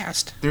really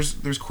fast.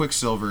 There's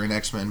Quicksilver in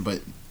X-Men,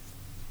 but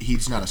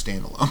he's not a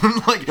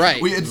standalone. Like,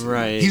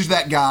 Right. He's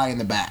that guy in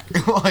the back.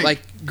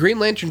 Like Green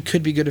Lantern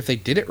could be good if they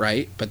did it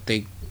right, but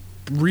they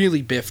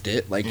really biffed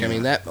it. Like I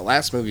mean, the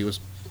last movie was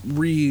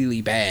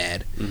really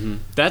bad. Mm-hmm.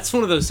 That's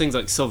one of those things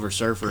like Silver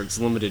Surfer. It's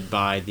limited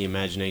by the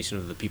imagination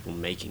of the people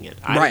making it.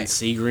 I didn't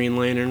see Green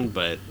Lantern,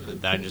 but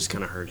I just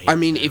kind of heard. I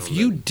mean, if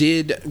you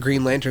did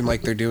Green Lantern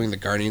like they're doing the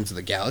Guardians of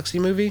the Galaxy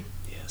movie,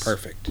 yes.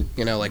 Perfect.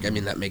 You know, like I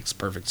mean, that makes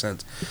perfect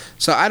sense.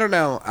 So I don't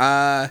know.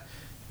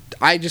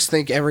 I just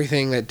think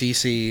everything that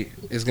DC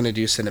is going to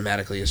do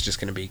cinematically is just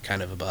going to be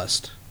kind of a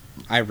bust.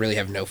 I really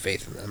have no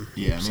faith in them.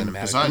 Yeah, I mean,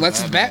 cinematically,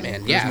 unless it's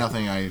Batman. There's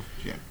nothing I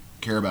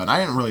care about. And I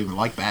didn't really even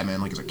like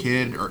Batman like as a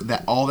kid or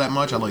that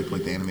much. I liked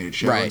like the animated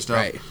show and stuff.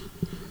 Right.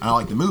 I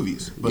like the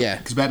movies, but Yeah.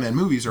 because Batman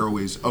movies are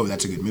always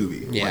that's a good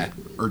movie. Yeah. Like,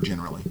 or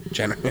generally.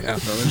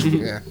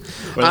 Yeah.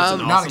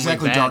 Not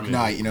exactly Dark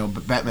Knight,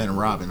 but Batman and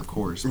Robin, of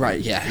course. Right.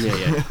 Yeah.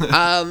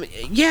 Yeah.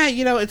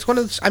 Yeah. It's one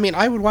of those. I mean,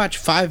 I would watch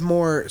 5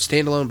 more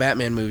standalone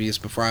Batman movies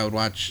before I would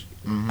watch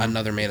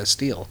another Man of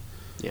Steel.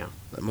 Yeah.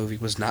 That movie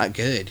was not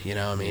good.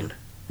 I mean,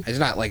 it's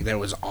not like that it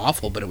was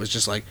awful, but it was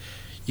just like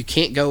you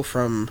can't go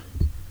from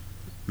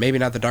maybe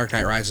not The Dark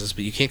Knight Rises,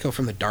 but you can't go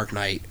from The Dark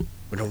Knight,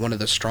 one of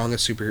the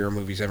strongest superhero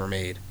movies ever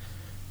made,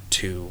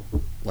 to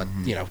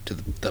to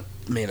the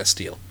Man of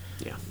Steel.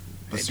 Yeah.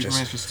 But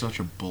Superman's just such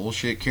a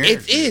bullshit character.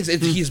 It is.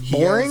 He's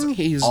boring.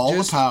 He's all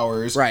just the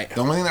powers. Right. The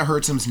only thing that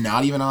hurts him's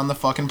not even on the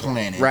fucking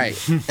planet. Right.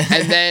 And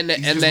then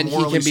just he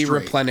morally can be straight.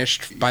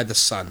 replenished by the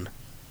sun.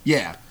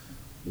 Yeah.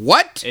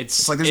 What?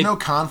 It's like there's no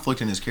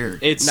conflict in his character.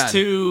 It's None.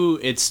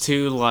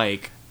 too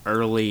like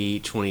early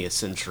 20th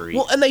century.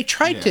 Well, and they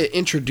tried to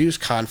introduce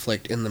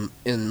conflict in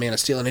Man of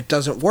Steel, and it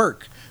doesn't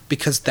work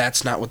because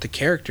that's not what the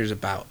character's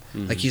about.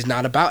 Like, he's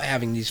not about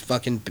having these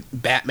fucking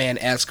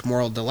Batman-esque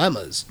moral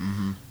dilemmas.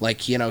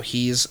 Like,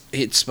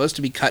 it's supposed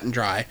to be cut and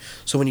dry,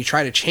 so when you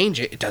try to change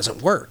it, it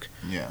doesn't work.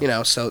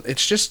 Yeah. So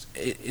it's just,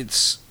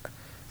 it's,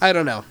 I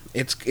don't know.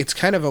 It's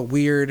kind of a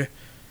weird,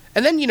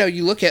 and then,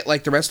 you look at,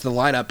 like, the rest of the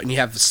lineup, and you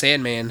have the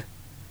Sandman,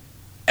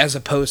 as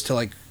opposed to,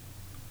 like,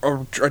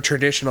 a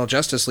traditional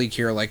Justice League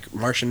hero like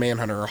Martian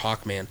Manhunter or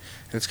Hawkman,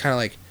 and it's kind of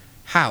like,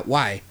 how?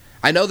 Why?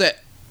 I know that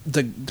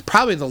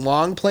probably the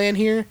long plan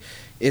here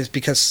is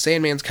because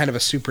Sandman's kind of a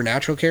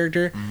supernatural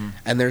character,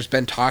 and there's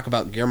been talk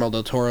about Guillermo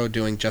del Toro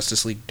doing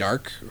Justice League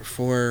Dark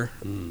for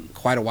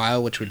quite a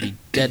while, which would be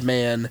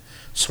Deadman,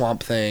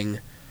 Swamp Thing,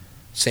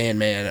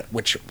 Sandman,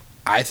 which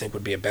I think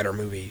would be a better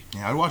movie.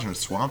 Yeah, I'd watch a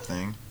Swamp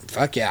Thing.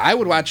 Fuck yeah, I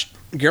would watch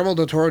Guillermo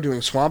del Toro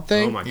doing Swamp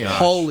Thing. Oh my gosh.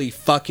 Holy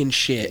fucking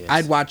shit. Yes.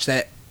 I'd watch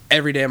that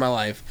every day of my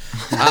life.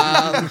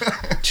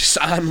 Just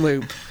on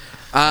loop.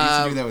 I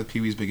used to do that with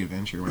Pee-wee's Big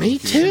Adventure. When I Me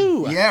was a kid.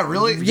 too. Yeah,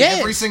 really? Yes.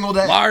 Every single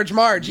day. Large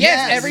Marge.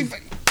 Yes, Yes.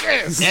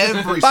 yes.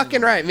 Every Fucking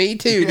single- right. Me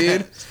too,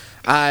 dude.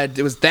 Yes.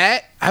 It was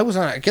that.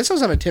 I guess I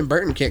was on a Tim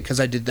Burton kick because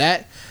I did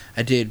that.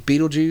 I did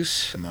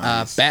Beetlejuice,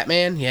 Nice.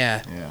 Batman.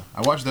 Yeah. Yeah,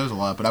 I watched those a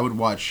lot, but I would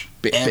watch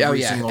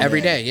every single day.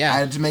 every day. Yeah, I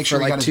had to make sure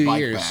for he like got 2 his bike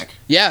years. back.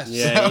 Yes.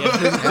 yeah.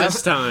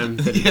 This time.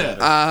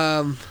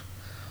 Yeah.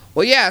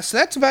 Well, yeah. So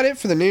that's about it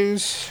for the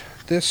news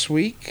this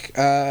week.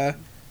 I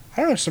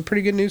don't know, some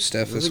pretty good news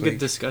stuff This was this a week. good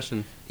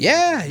discussion.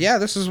 Yeah,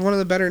 this is one of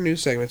the better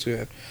news segments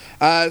we've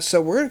had.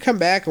 So we're going to come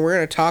back and we're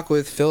going to talk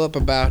with Philip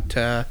about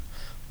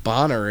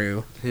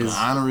Bonnaroo. His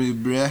Honorary,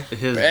 bruh.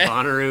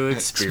 Bonnaroo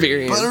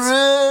experience.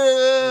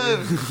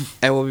 Bonnaroo!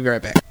 And we'll be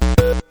right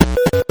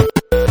back.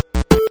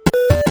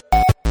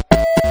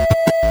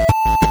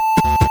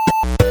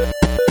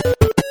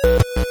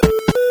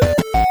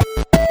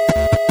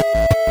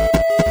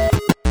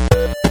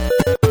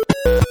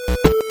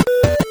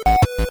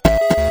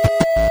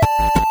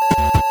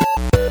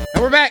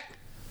 And we're back.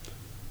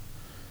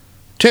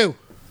 2.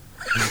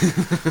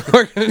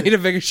 We're going to need a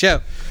bigger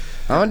show.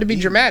 I want to be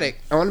dramatic.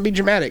 No,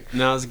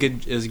 it was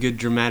good. It was good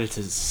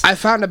dramatitis. I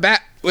found a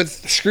bat with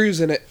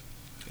screws in it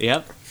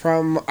Yep.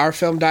 from our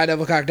film Die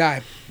Devil Cock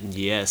Die.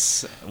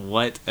 Yes.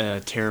 What a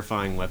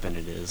terrifying weapon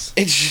it is.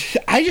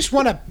 I just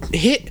want to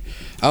hit.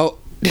 Oh,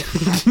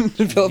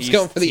 Philip's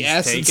going for the He's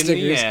acid taking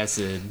stickers. the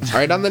acid.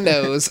 Right on the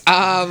nose.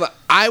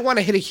 I want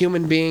to hit a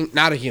human being,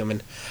 not a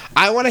human.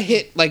 I want to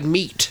hit like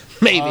meat,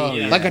 maybe Oh,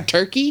 yeah. like a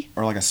turkey.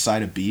 Or like a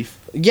side of beef.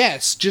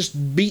 Yes,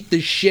 just beat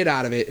the shit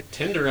out of it.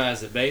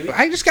 Tenderize it, baby.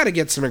 I just got to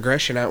get some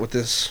aggression out with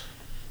this.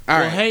 All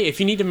Well, right. hey, if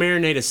you need to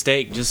marinate a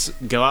steak, just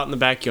go out in the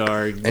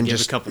backyard And give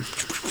just- a couple,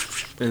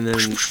 and then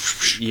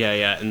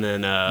and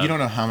then You don't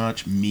know how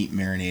much meat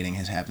marinating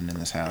has happened in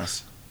this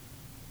house.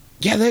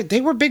 Yeah, they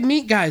were big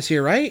meat guys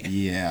here, right?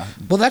 Yeah.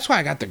 Well, that's why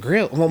I got the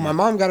grill. Well, my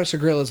mom got us a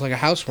grill as like a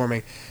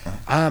housewarming.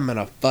 I'm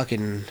gonna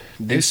fucking do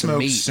They some smoked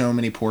meat. so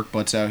many pork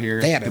butts out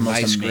here. They had a The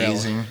most nice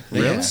amazing. grill.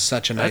 They Yeah. had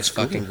such a nice That's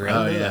cool. fucking grill.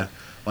 Oh yeah,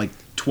 like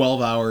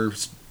 12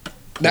 hours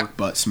pork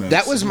butt smokes.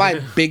 That was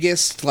my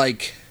biggest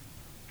like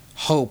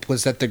hope,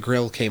 was that the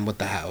grill came with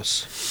the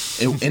house.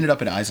 It ended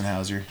up at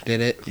Eisenhower. Did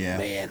it? Yeah.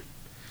 Man.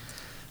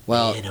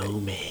 Well,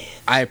 man.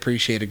 I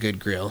appreciate a good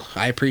grill.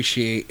 I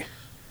appreciate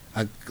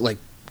like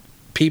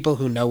people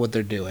who know what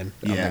they're doing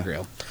on Yeah. the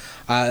grill.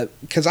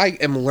 Because I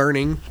am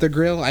learning the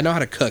grill. I know how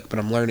to cook, but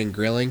I'm learning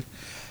grilling.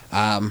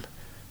 But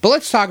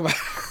let's talk about.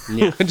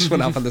 Yeah. I just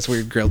went off on this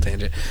weird grill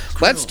tangent.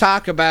 Let's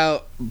talk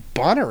about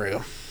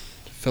Bonnaroo.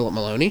 Philip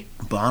Maloney.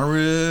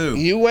 Bonnaroo.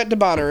 You went to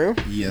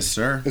Bonnaroo. Yes,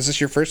 sir. Is this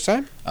your first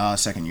time?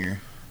 Second year.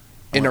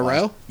 I In a went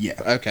row? last- Yeah.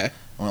 Okay.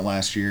 I went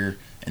last year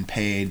and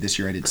paid. This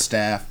year I did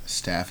staff.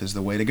 Staff is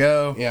the way to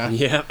go. Yeah.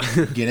 Yeah.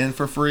 Get in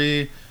for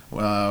free.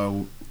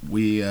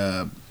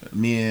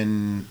 Me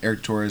and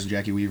Eric Torres and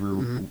Jackie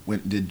Weaver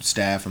did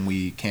staff, and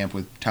we camped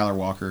with Tyler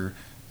Walker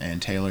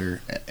and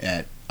Taylor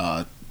at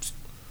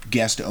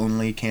guest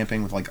only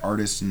camping with like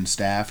artists and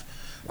staff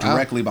Wow.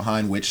 directly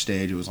behind Witch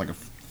Stage. It was like a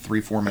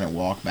 3-4 minute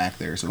walk back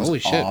there, so it was Holy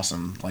shit.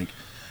 awesome. Like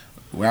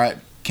where I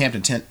camped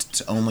in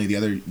tents only the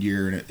other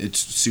year, and it's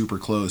super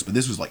close, but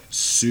this was like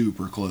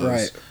super close.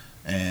 Right.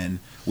 And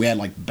we had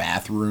like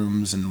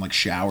bathrooms and like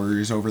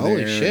showers over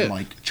Holy there, shit. and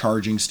like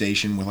charging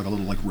station with like a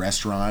little like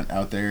restaurant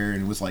out there,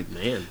 and it was like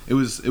Man. it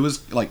was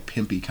like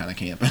pimpy kind of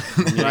camping.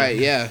 Right,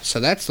 yeah. So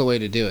that's the way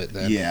to do it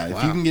then. Yeah, if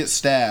Wow. you can get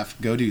staff,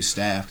 go do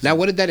staff. Now,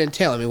 what did that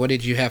entail? I mean, what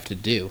did you have to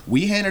do?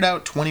 We handed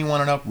out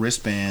 21 and up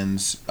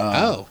wristbands.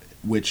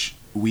 Which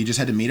we just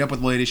had to meet up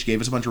with the lady. She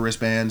gave us a bunch of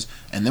wristbands,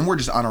 and then we're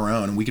just on our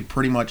own. And we could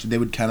pretty much, they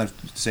would kind of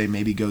say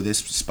maybe go this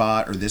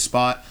spot or this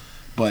spot.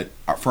 But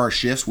for our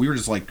shifts, we were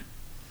just like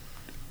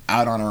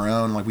out on our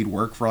own. Like we'd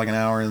work for like an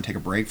hour and take a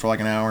break for like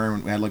an hour.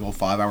 And we had like little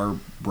 5-hour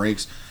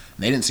breaks.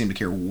 And they didn't seem to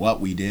care what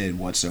we did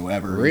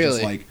whatsoever. It was Really?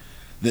 just like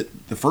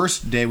the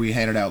first day we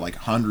handed out like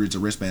hundreds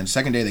of wristbands.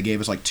 Second day they gave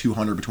us like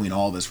 200 between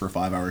all of us for a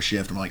 5-hour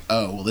shift. I'm like,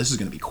 oh, well, this is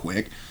going to be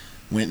quick.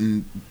 Went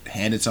and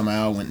handed some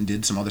out, went and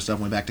did some other stuff,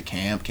 went back to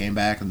camp, came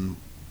back, and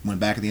went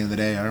back at the end of the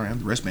day. I don't know,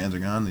 the wristbands are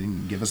gone. They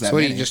didn't give us that So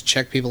many. you just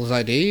check people's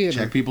ID? And,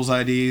 Check people's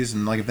IDs,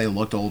 and like if they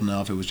looked old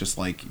enough, it was just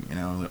like, you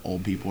know,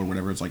 old people or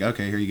whatever. It's like,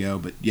 okay, here you go.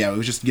 But yeah, it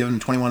was just giving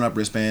 21 up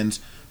wristbands,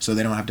 so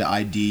they don't have to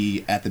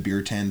ID at the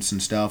beer tents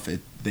and stuff.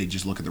 They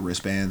just look at the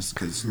wristbands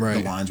because Right.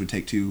 the lines would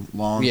take too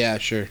long. Yeah,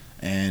 sure.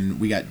 And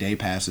we got day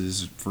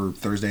passes for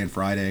Thursday and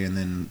Friday, and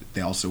then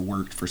they also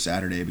worked for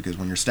Saturday because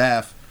when you're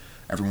staff,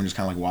 everyone just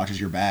kind of like watches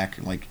your back.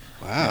 Like,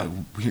 Wow.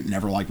 we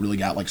never like really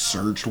got like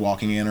searched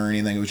walking in or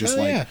anything. It was just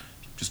Oh, like yeah.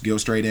 just go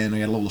straight in. We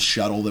had a little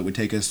shuttle that would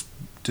take us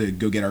to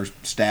go get our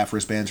staff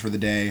wristbands for the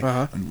day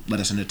Uh-huh. and let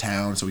us into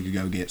town so we could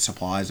go get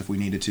supplies if we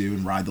needed to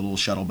and ride the little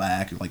shuttle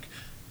back. And like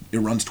it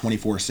runs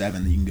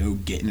 24/7. You can go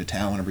get into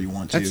town whenever you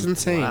want to. That's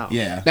insane. Wow.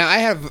 Yeah. Now,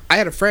 I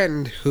had a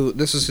friend who,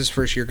 this is his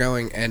first year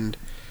going, and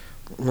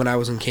when I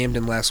was in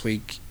Camden last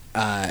week,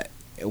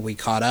 we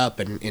caught up,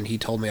 and he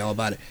told me all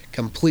about it.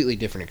 Completely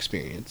different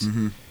experience.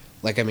 Mm-hmm.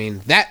 Like, I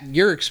mean,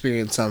 your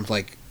experience sounds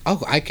like,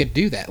 oh, I could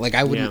do that. Like,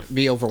 I wouldn't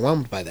be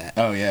overwhelmed by that.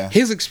 Oh yeah.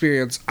 His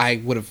experience,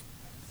 I would have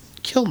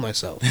killed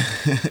myself.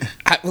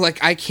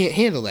 I can't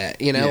handle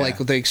that, you know, Yeah. like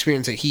the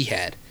experience that he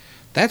had.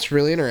 That's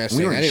really interesting.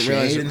 We were I in didn't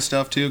realize shade it. and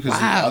stuff too, because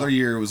Wow. the other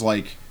year it was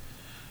like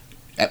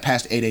at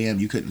past 8 a.m.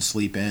 you couldn't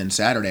sleep in.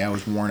 Saturday I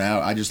was worn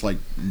out. I just like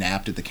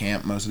napped at the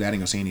camp most of the day. I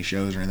didn't go see any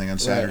shows or anything on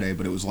Saturday,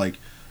 but it was like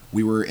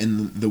we were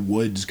in the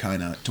woods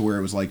kind of to where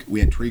it was like we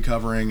had tree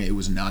covering. It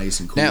was nice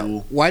and Now,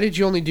 cool. why did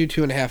you only do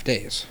 2.5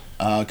 days?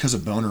 Because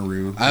of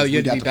Bonnaroo. Oh, We you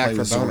had to got be back play for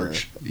with Bonnaroo.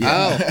 Zorch.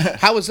 Yeah. Oh,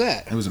 how was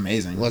that? It was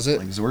amazing. Was it?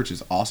 Like Zorch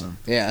is awesome.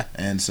 Yeah.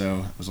 And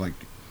so it was like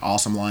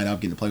awesome lineup,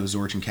 getting to play with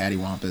Zorch and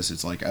Cattywampus.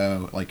 It's like,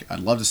 oh, like I'd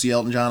love to see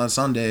Elton John on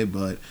Sunday,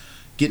 but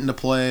getting to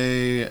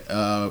play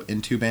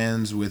in two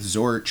bands with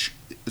Zorch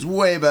is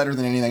way better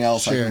than anything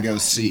else I Sure. can go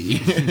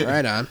see.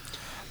 Right on.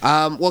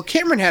 Well,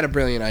 Cameron had a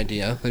brilliant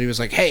idea that he was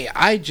like, hey,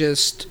 I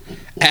just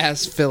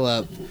asked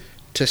Philip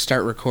to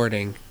start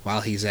recording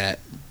while he's at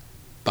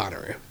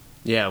Bonnaroo.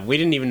 Yeah, we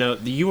didn't even know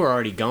you were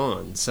already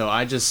gone. So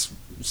I just,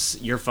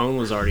 your phone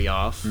was already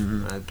off.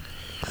 I,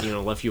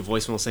 left you a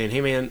voicemail saying,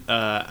 "Hey man,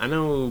 I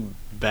know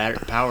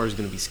power is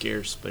going to be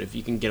scarce, but if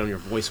you can get on your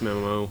voice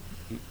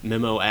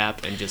memo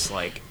app and just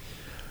like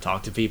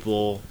talk to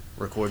people,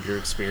 record your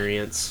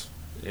experience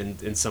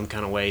in some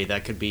kind of way,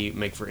 that could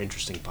make for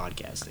interesting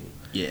podcasting."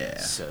 Yeah.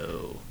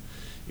 So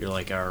you're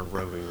like our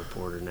roving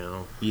reporter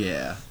now.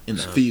 Yeah. In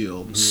the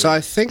field. So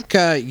I think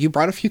you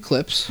brought a few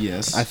clips.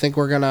 Yes. I think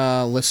we're going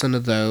to listen to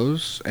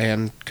those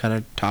and kind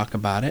of talk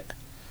about it.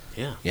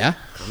 Yeah, Yeah?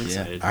 I'm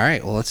excited. All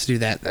right, well, let's do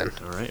that then.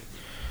 All right.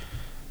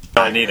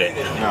 I need it.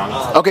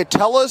 Okay,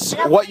 tell us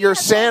what your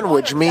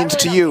sandwich means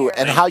to you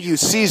and how you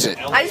seize it.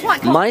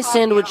 My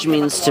sandwich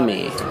means to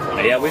me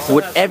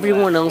what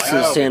everyone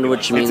else's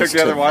sandwich means to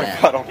them.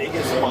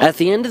 At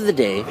the end of the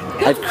day,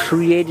 I've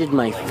created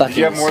my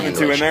fucking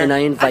sandwich, and I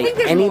invite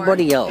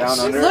anybody else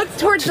Look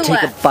towards to the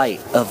take left. a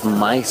bite of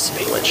my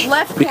sandwich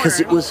Left because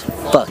corner. it was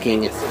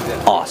fucking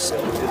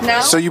awesome.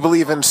 No? So you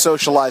believe in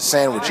socialized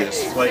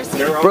sandwiches?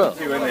 Bro,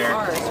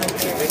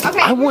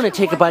 I want to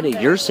take a bite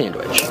of your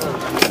sandwich.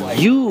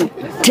 You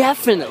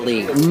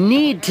definitely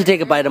need to take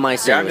a bite of my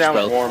sandwich,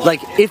 bro. Like,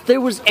 if there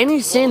was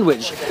any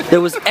sandwich that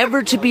was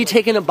ever to be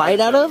taken a bite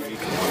out of,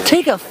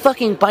 take a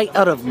fucking bite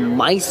out of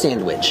my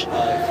sandwich.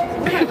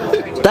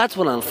 That's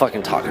what I'm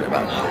fucking talking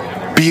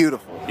about.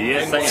 Beautiful.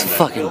 It's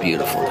fucking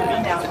beautiful,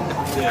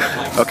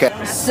 dude.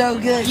 Okay. So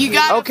good. You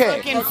got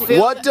Okay.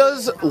 What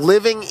does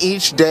living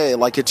each day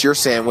like it's your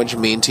sandwich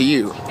mean to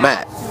you,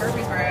 Matt?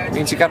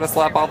 Means you gotta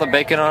slap all the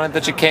bacon on it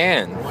that you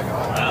can.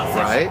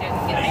 Right?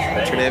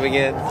 What's your name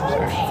again?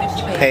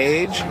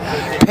 Paige.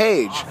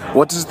 Paige,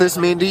 what does this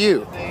mean to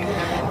you?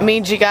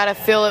 Means you gotta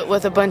fill it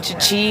with a bunch of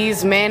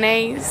cheese,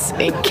 mayonnaise,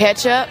 and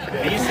ketchup.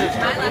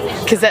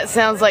 Cause that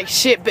sounds like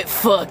shit, but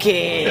fuck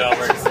it.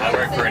 I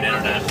work for an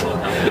international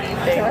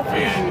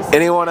company.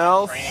 Anyone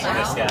else? This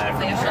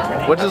guy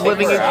from What does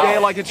living each day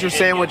like it's your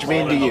sandwich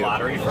mean to you?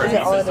 lottery for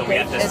us, so we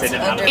have to send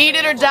it out Eat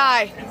it or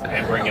die.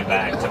 and bring it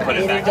back to put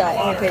it back in the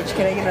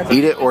lottery.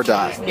 Eat it or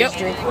die. Yep.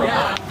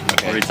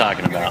 What are you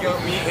talking about?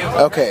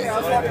 Okay.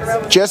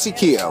 Jesse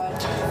Keogh,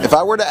 if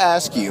I were to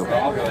ask you,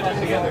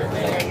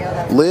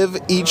 live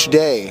each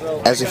day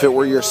as if it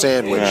were your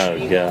sandwich,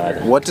 Oh,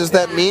 God. what does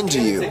that mean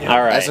to you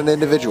All right. as an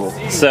individual?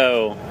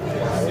 So,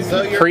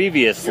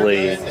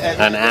 previously,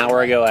 an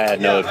hour ago, I had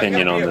no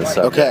opinion on this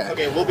subject.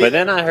 Okay. But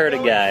then I heard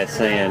a guy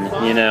saying,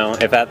 you know,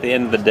 if at the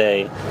end of the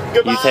day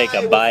you take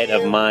a bite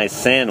of my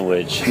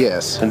sandwich,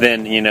 Yes. and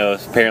then, you know,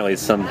 apparently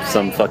some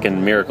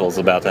fucking miracle's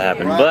about to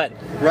happen. But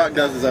Rock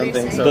does his own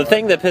thing. So the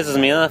thing that pisses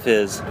me off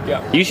is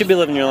you should be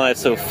living your life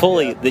so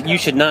fully that you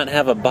should not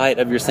have a bite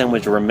of your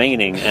sandwich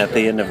remaining at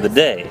the end of the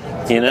day.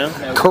 You know?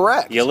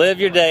 Correct. You live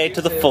your day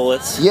to the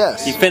fullest.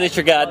 Yes. You finish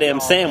your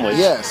goddamn sandwich.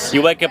 Yes.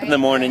 You wake up in the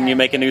morning and you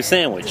make a new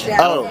sandwich.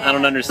 Oh. I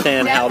don't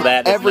understand how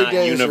that is Every not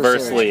day is your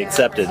universally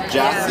accepted.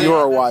 You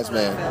are a wise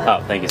man.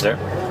 Oh, thank you, sir.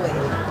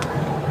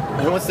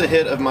 and what's the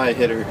hit of my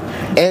hitter?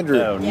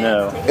 Andrew, Oh,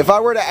 no. if I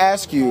were to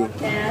ask you,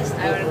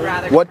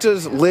 what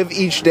does live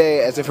each day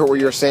as if it were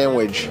your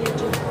sandwich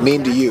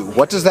mean to you?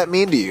 What does that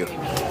mean to you?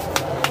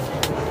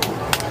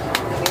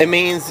 It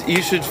means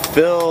you should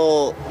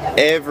fill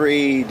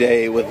every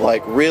day with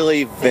like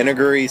really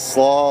vinegary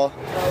slaw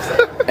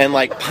and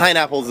like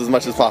pineapples as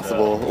much as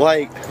possible.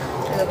 Like,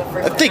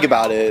 think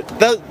about it.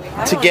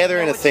 Together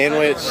in a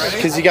sandwich,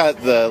 because you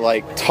got the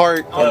like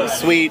tart and the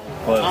sweet.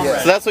 So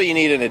that's what you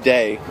need in a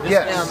day.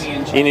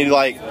 Yes. You need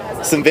like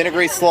some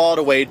vinegary slaw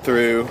to wade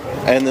through,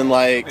 and then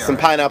like some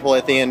pineapple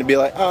at the end to be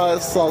like, oh,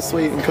 this is all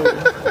sweet and cool.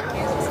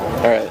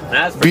 All right.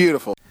 That's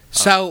Beautiful.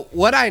 So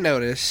what I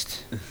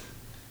noticed,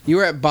 you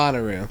were at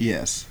Bonnaroo,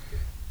 Yes.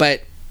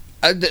 but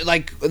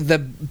like the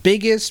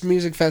biggest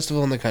music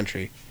festival in the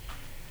country.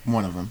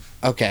 One of them.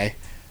 Okay,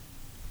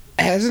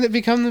 hasn't it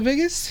become the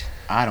biggest?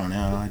 I don't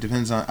know. It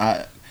depends on.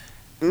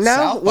 No,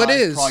 South what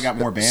by's is probably got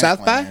more bands South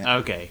by? playing it.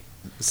 Okay.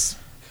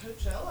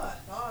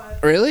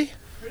 Really?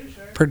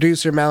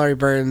 Producer Mallory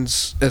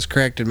Burns has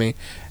corrected me,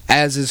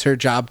 as is her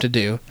job to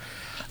do,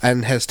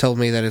 and has told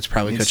me that it's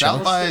probably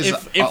South Coachella. by is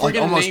If we're like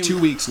gonna almost name- 2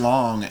 weeks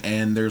long,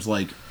 and there's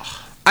like.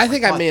 I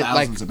think I like meant like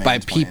thousands of by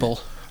bands playing people.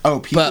 it. Oh,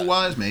 people But-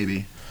 wise,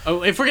 maybe.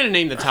 Oh, if we're gonna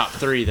name the top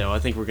three, though, I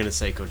think we're gonna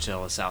say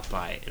Coachella, South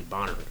by, and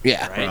Bonnaroo.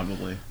 Yeah. right?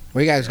 Probably.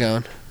 Where you guys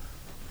going?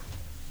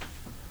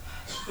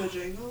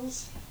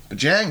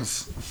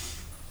 Bajangs.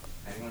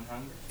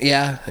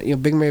 Yeah, you know,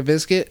 Big Mary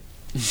biscuit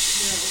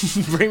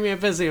Bring me a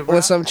biscuit, bro.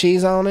 with some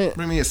cheese on it,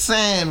 Bring me a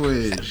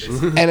sandwich.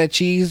 and a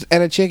cheese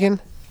and a chicken,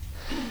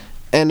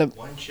 and a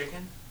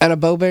and a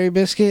Bowberry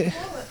biscuit.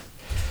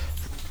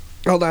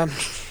 Hold on.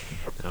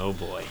 Oh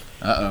boy.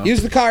 Uh-oh.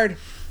 Use the card.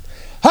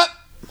 Hup.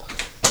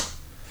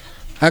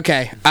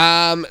 Okay.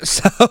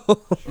 So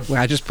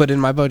well, I just put in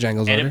my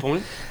Bojangles order. Edit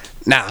point.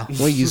 Nah,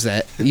 we'll use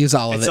that. Use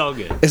all of It's it. all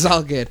good. It's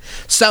all good.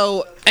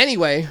 So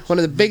anyway, one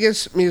of the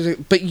biggest music,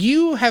 but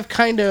you have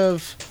kind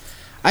of,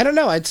 I don't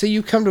know. I'd say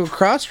you come to a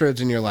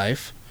crossroads in your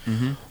life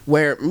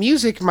where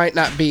music might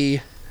not be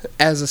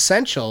as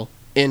essential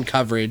in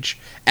coverage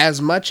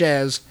as much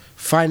as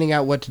finding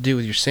out what to do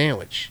with your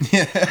sandwich.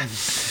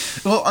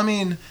 Well, I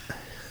mean,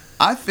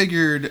 I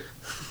figured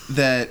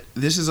that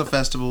this is a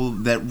festival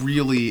that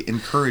really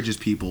encourages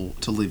people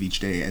to live each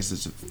day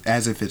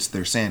as if it's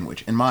their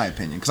sandwich, in my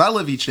opinion. Because I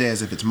live each day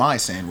as if it's my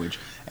sandwich,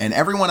 and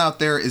everyone out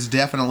there is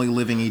definitely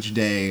living each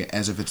day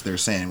as if it's their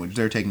sandwich.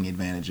 They're taking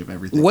advantage of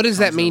everything. What does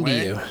that comes their mean to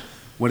way. you?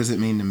 What does it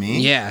mean to me?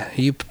 Yeah,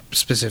 you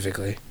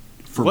specifically.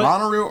 For What?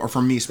 Bonnaroo or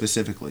for me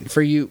specifically?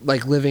 For you,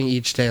 like living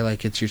each day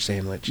like it's your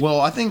sandwich. Well,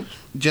 I think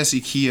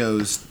Jesse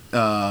Keogh's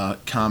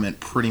comment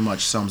pretty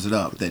much sums it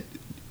up. That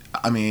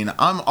I mean,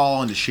 I'm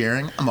all into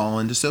sharing. I'm all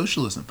into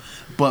socialism.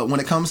 But when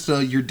it comes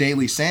to your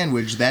daily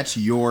sandwich, that's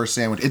your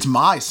sandwich. It's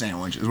my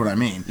sandwich, is what I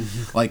mean.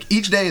 Like,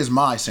 each day is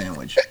my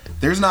sandwich.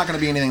 There's not going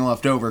to be anything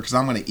left over because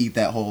I'm going to eat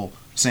that whole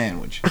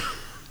sandwich.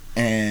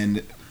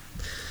 And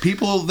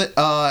people that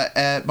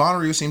at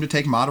Bonnaroo seem to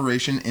take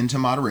moderation into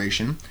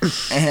moderation,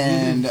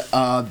 and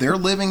they're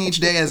living each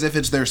day as if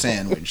it's their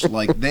sandwich.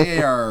 Like,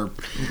 they are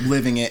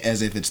living it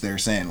as if it's their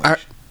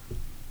sandwich.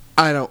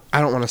 I don't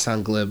want to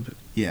sound glib.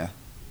 Yeah.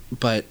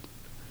 But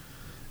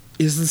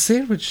is the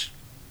sandwich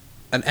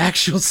an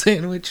actual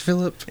sandwich,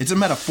 Philip? It's a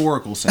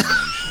metaphorical sandwich.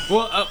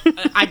 Well,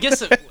 I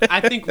guess I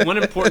think one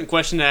important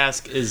question to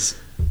ask is,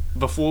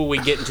 before we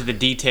get into the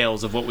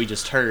details of what we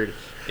just heard,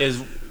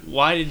 is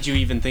why did you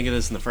even think of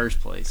this in the first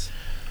place?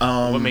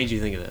 What made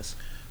you think of this?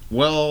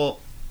 Well,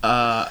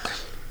 I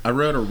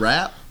wrote a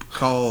rap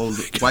called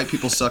White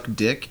People Suck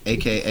Dick,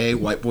 a.k.a.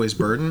 White Boy's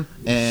Burden,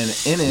 and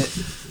in it,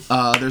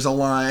 there's a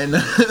line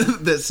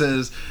that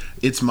says,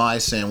 "It's my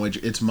sandwich,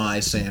 it's my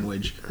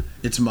sandwich,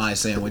 it's my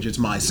sandwich, it's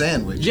my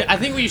sandwich." Yeah, I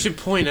think what you should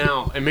point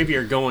out, and maybe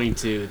you're going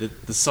to,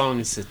 that the song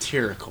is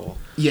satirical.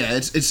 Yeah,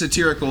 it's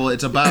satirical.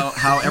 It's about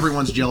how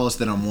everyone's jealous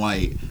that I'm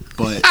white,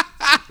 but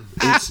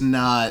it's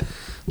not,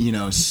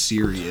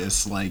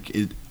 serious. Like,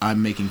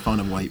 I'm making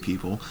fun of white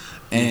people.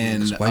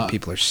 And white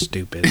people are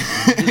stupid.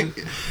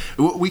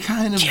 We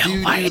kind of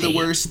do the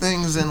worst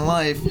things in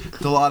life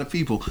to a lot of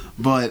people.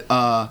 But,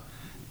 but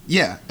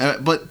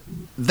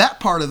that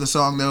part of the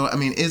song, though, I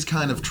mean, is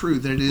kind of true,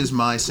 that it is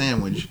my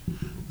sandwich.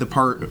 The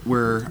part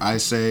where I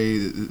say,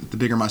 the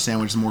bigger my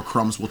sandwich, the more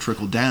crumbs will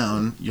trickle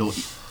down. You'll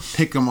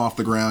pick them off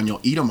the ground,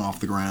 you'll eat them off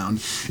the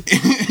ground.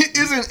 It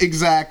isn't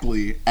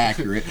exactly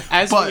accurate.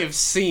 As we have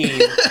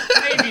seen,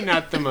 maybe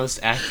not the most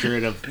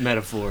accurate of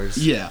metaphors.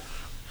 Yeah.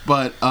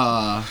 But,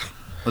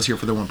 let's hear it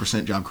for the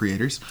 1% job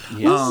creators.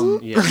 Yes.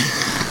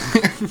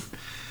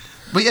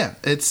 But yeah,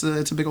 it's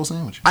a big old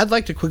sandwich. I'd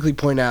like to quickly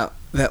point out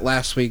that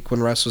last week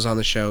when Russ was on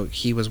the show,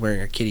 he was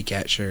wearing a kitty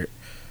cat shirt,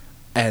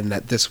 and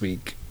that this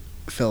week,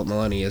 Philip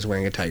Maloney is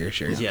wearing a tiger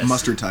shirt. Yes.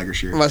 Mustard tiger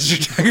shirt.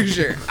 Mustard tiger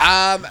shirt.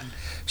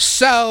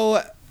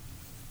 So,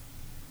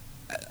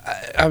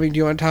 I mean, do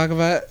you want to talk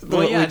about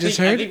what we just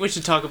heard? I think we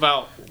should talk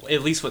about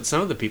at least what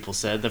some of the people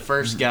said. The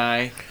first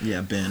guy.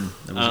 Yeah, Ben.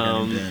 That was a guy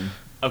named Ben.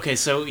 Okay,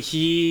 so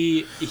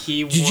he did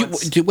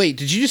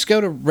you just go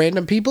to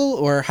random people,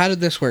 or how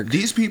did this work?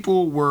 These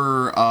people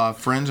were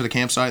friends at a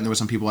campsite, and there were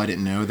some people I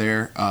didn't know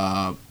there.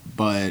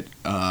 But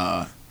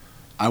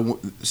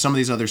some of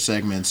these other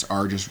segments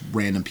are just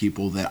random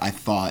people that I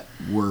thought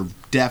were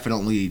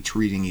definitely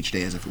treating each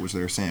day as if it was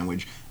their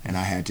sandwich, and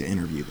I had to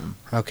interview them.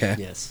 Okay.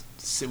 Yes.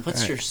 So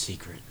what's your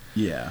secret?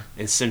 Yeah.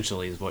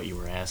 Essentially is what you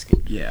were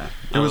asking. Yeah.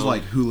 There was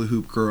like hula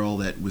hoop girl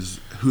that was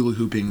hula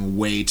hooping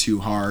way too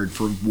hard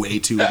for way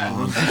too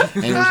long.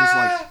 And it was just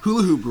like,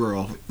 hula hoop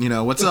girl,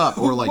 what's up?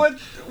 Or like,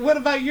 what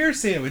about your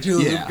sandwich,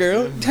 hula hoop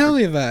girl? Tell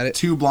me about it.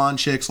 Two blonde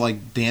chicks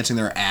like dancing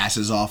their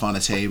asses off on a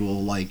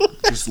table, like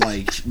just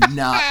like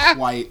not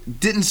quite,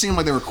 didn't seem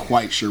like they were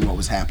quite sure what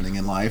was happening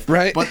in life.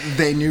 Right. But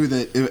they knew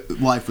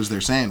that life was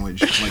their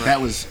sandwich. Like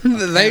that was.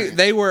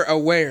 They were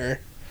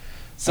aware.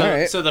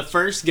 So the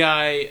first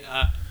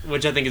guy,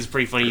 which I think is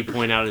pretty funny, you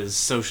point out is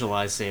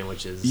socialized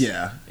sandwiches.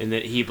 Yeah. And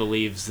that he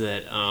believes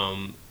that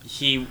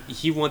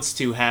he wants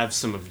to have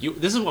some of you.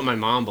 This is what my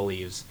mom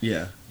believes.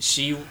 Yeah.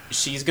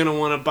 She's gonna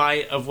want a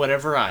bite of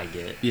whatever I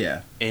get.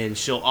 Yeah. And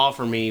she'll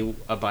offer me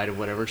a bite of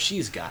whatever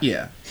she's got.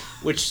 Yeah.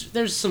 Which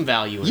there's some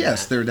value in that.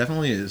 Yes, there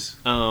definitely is.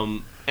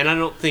 And I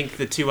don't think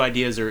the two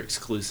ideas are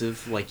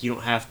exclusive. Like, you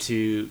don't have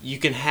to. You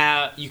can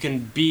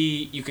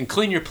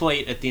clean your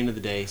plate at the end of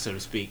the day, so to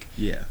speak.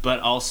 Yeah.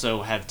 But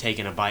also have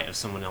taken a bite of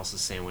someone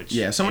else's sandwich.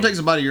 Yeah. If someone takes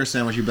a bite of your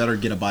sandwich, you better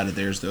get a bite of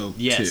theirs though.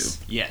 Yes.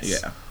 Too.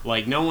 Yes. Yeah.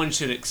 Like, no one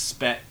should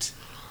expect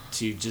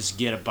to just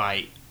get a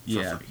bite.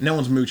 For free. No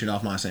one's mooching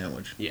off my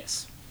sandwich.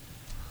 Yes.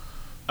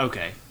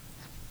 Okay.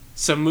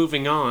 So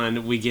moving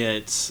on, we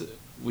get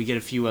a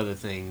few other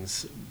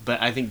things, but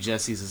I think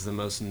Jesse's is the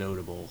most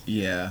notable.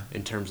 Yeah.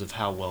 In terms of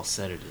how well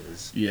said it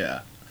is.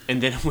 Yeah.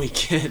 And then we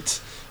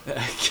get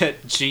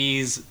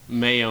cheese,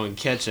 mayo, and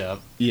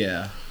ketchup.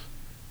 Yeah.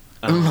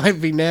 It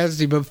might be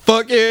nasty, but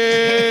fuck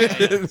it!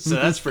 Yeah. So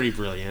that's pretty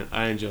brilliant.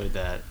 I enjoyed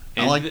that.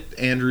 And I like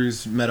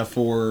Andrew's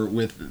metaphor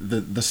with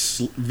the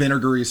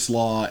vinegary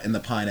slaw and the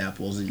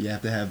pineapples. You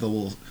have to have the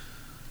little,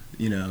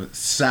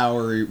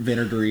 sour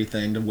vinegary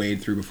thing to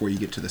wade through before you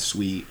get to the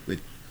sweet.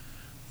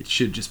 It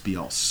should just be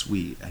all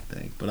sweet, I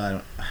think, but I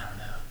don't know.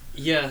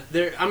 Yeah,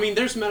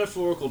 there's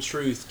metaphorical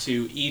truth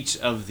to each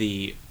of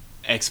the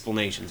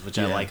explanations, which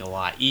I like a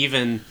lot.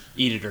 Even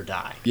eat it or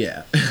die.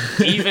 Yeah.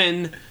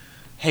 Even,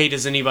 hey,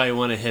 does anybody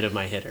want a hit of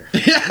my hitter?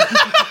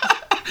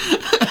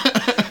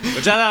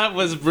 Which I thought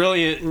was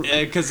brilliant,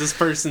 because this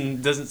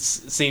person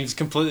seems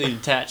completely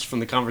detached from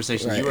the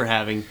conversation you were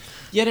having,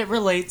 yet it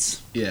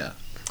relates. Yeah.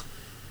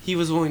 He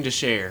was willing to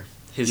share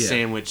his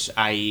sandwich,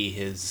 i.e.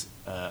 his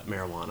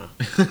marijuana.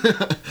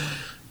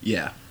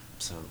 Yeah.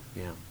 So,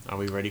 yeah. Are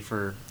we ready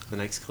for the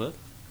next clip?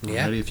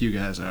 Yeah. Ready if you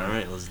guys are. All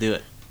right, let's do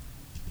it.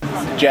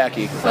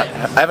 Jackie, I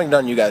haven't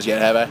done you guys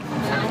yet, have I?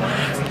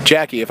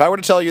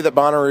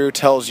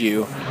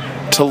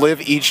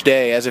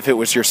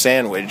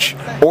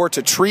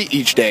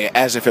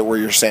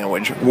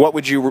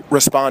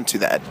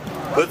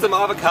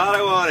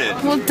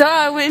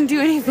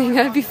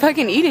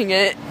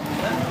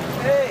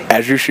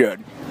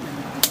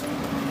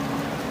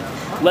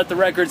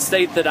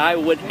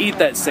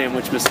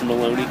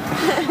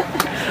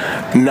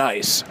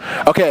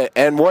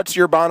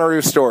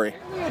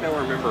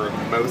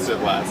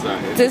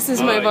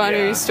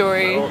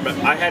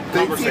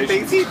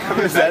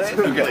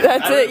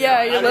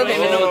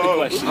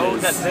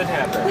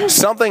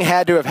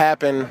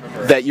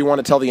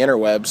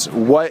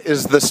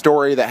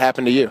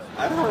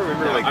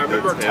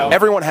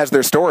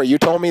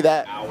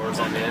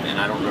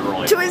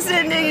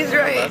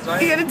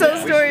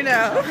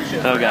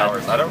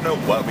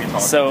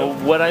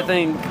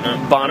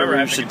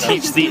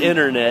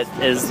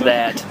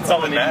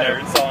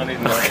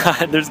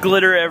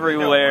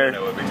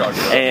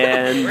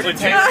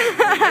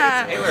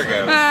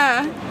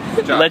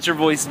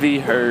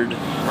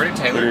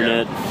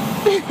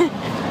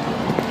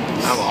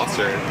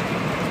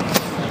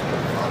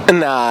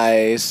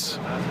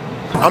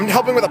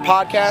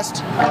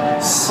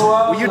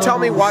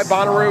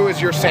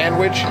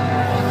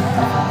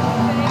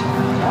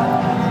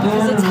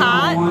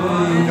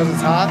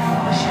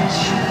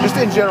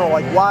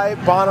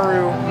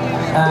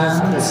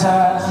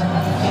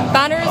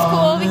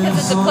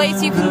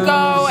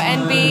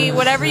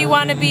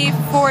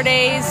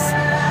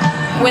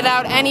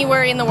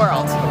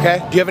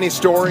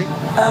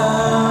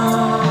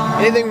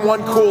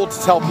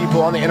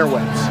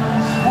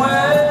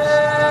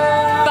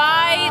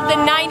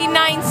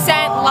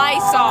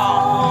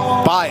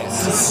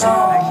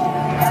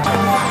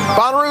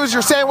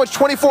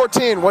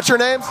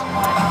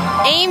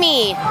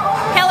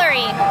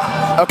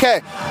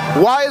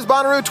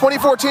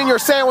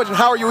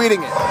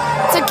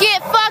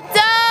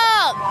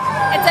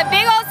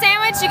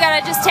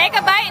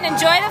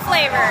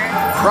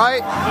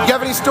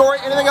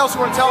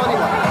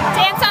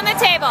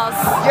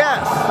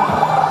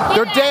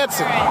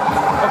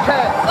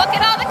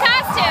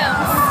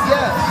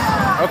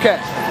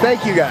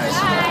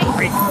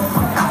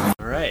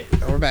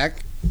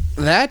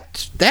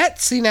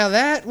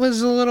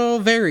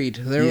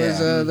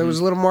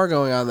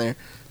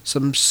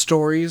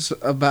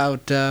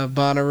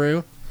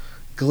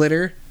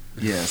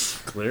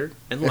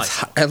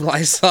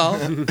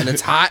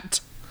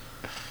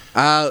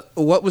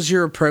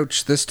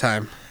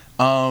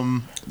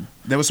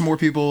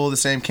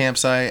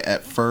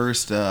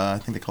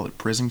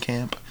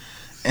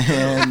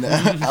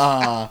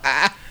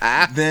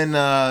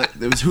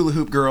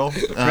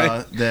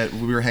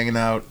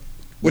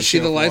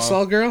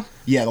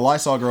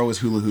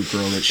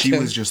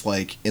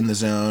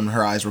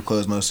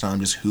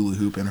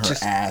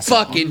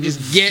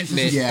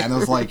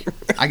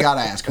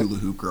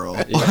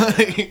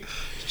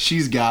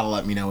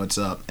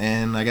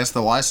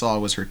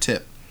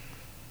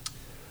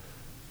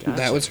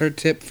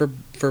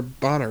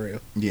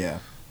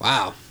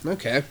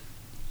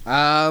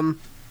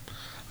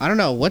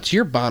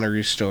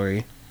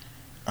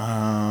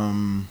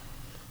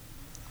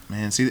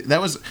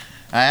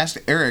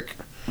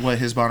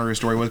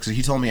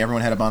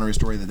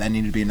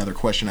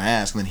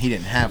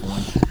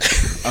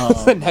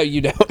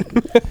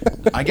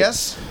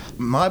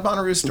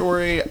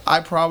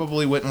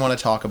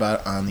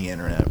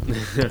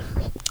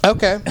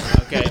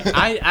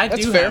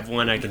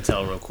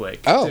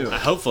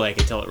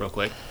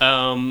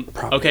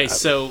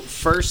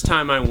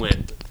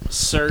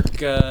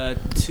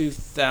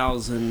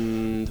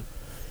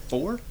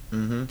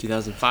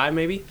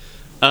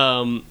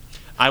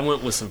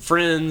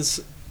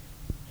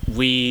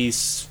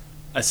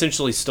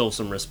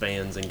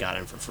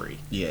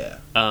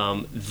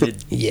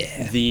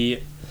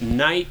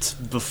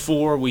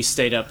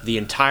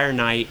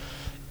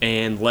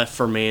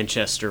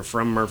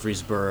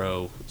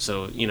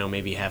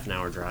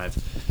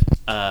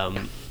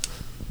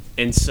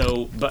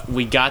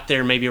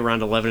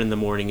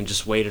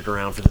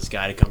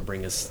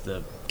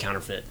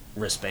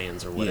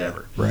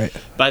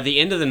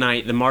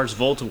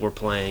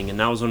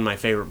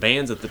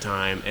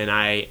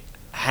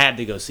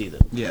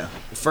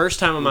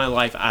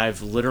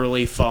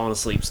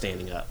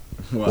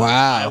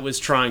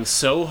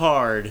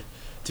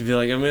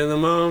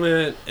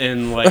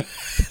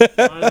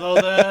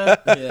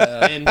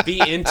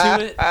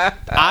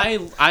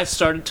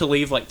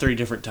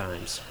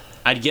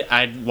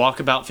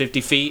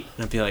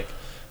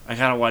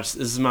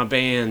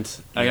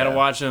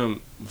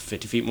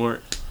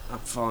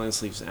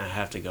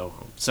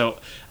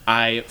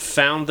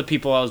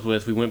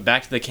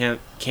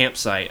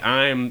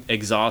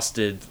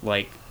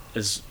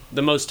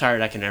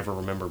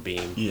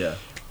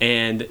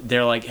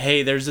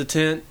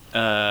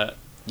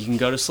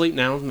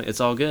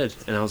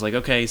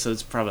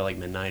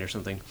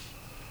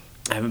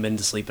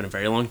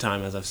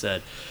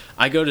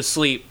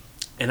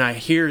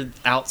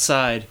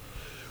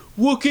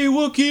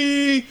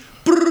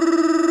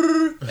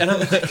 And I'm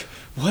like,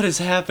 what is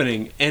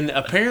happening? And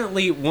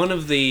apparently one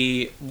of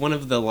the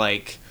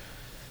like,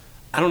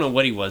 I don't know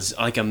what he was,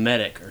 like a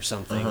medic or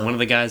something. One of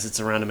the guys that's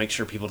around to make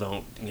sure people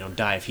don't,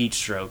 die of heat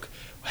stroke,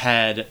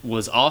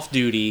 was off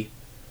duty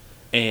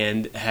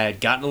and had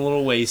gotten a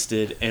little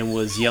wasted and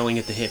was yelling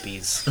at the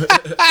hippies,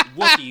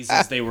 Wookiees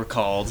as they were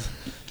called,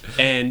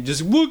 and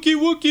just Wookie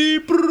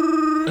Wookie,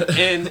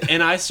 brrr,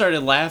 and I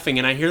started laughing,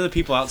 and I hear the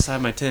people outside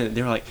my tent.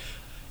 They were like,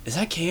 "Is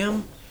that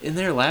Cam in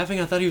there laughing?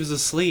 I thought he was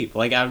asleep."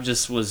 Like I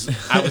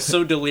was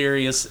so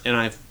delirious, and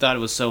I thought it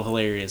was so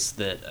hilarious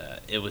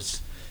that it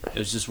was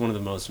just one of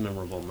the most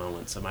memorable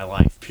moments of my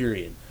life.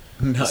 Period.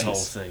 Nice. This whole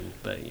thing,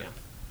 but yeah.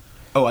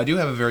 Oh, I do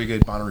have a very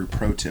good Bonnaroo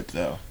pro tip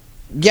though.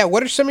 Yeah,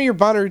 what are some of your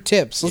Bonnaroo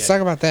tips? Let's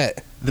talk about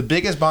that. The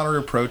biggest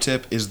Bonnaroo pro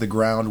tip is the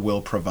ground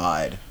will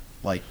provide.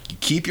 Like, you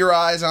keep your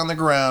eyes on the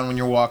ground when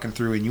you're walking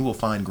through, and you will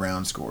find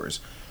ground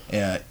scores.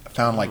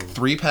 Found like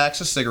 3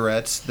 packs of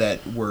cigarettes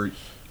that were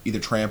either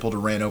trampled or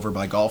ran over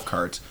by golf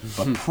carts.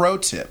 But pro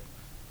tip,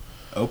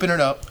 open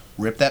it up,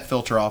 rip that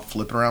filter off,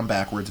 flip it around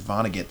backwards,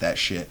 Vonnegut that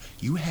shit.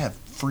 You have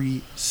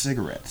free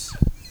cigarettes.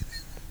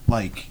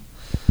 Like,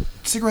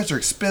 cigarettes are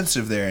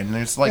expensive there, and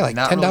it's like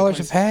not $10 really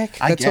a pack.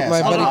 That's what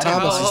my buddy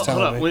Thomas is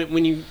telling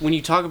me. When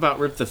you talk about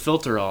rip the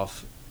filter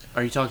off,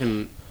 are you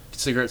talking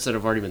cigarettes that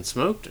have already been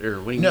smoked, or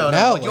what do you No, mean?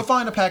 no. Like, you'll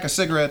find a pack of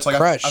cigarettes. Like I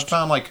crushed.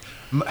 found like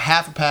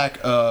half a pack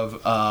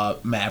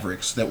of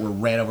Mavericks that were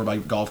ran over by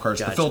golf carts.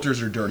 Gotcha. The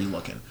filters are dirty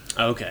looking.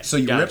 Okay. So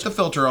you gotcha. rip the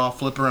filter off,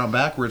 flip it around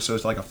backwards, so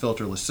it's like a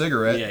filterless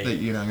cigarette. Yeah, that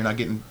yeah. you're not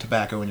getting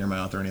tobacco in your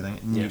mouth or anything,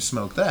 and you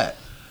smoke that.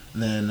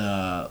 And then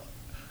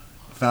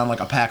found like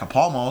a pack of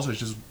Pall Malls,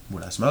 which is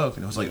what I smoke,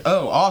 and it was like,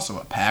 oh, awesome,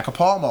 a pack of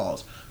Pall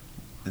Malls.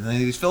 And then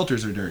these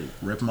filters are dirty.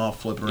 Rip them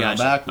off, flip it around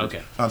Gotcha. backwards.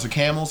 Okay. Found some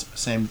Camels,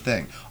 same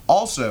thing.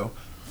 Also,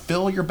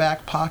 fill your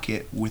back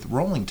pocket with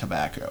rolling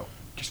tobacco.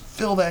 Just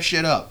fill that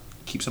shit up.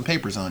 Keep some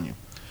papers on you.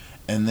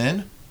 And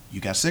then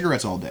you got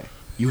cigarettes all day.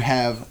 You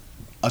have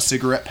a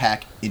cigarette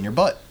pack in your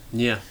butt.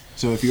 Yeah.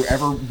 So if you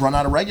ever run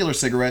out of regular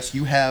cigarettes,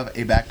 you have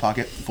a back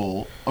pocket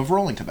full of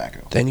rolling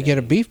tobacco. Then you get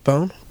a beef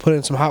bone, put it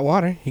in some hot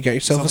water, you got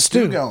yourself a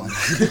stew. Going.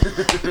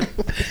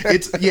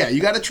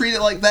 You got to treat it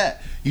like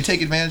that. You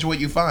take advantage of what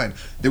you find.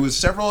 There was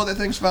several other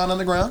things found on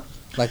the ground.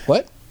 Like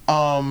what?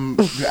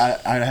 I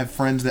have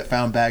friends that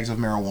found bags of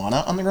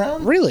marijuana on the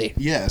ground. Really?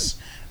 Yes,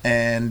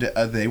 and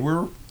they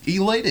were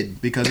elated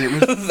because it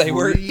was They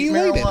were free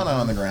elated. marijuana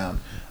on the ground.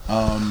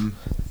 Find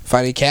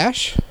any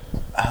cash?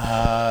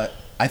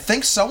 I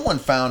think someone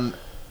found.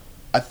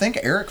 I think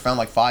Eric found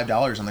like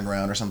 $5 on the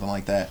ground or something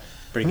like that.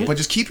 Pretty good. But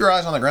just keep your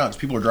eyes on the ground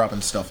because people are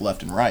dropping stuff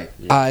left and right.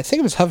 I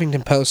think it was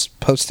Huffington Post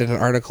posted an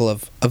article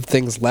of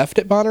things left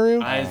at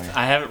Bonnaroo.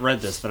 I haven't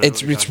read this, but I know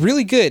what you're It's talking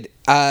really good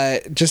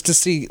just to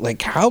see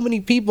like how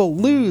many people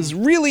lose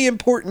really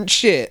important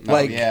shit.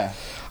 Like yeah.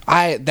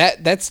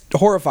 That's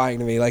horrifying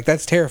to me. Like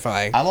that's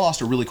terrifying. I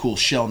lost a really cool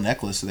shell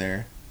necklace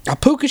there. A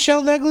puka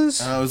shell necklace?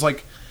 It was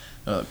like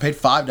paid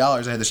 $5.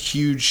 I had this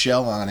huge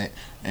shell on it,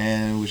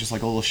 and it was just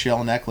like a little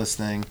shell necklace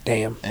thing.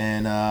 Damn.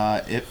 And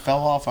it fell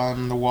off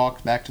on the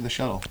walk back to the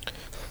shuttle.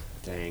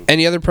 Dang.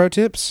 Any other pro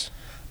tips?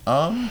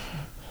 I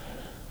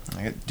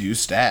got do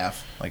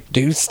staff. Like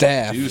Do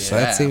staff. Do That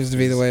staff. seems to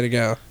be the way to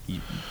go. You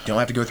don't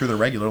have to go through the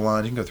regular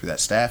lines. You can go through that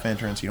staff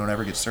entrance. You don't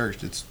ever get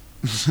searched. It's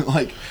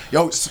like,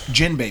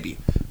 gin baby.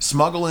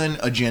 Smuggle in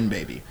a gin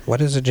baby. What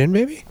is a gin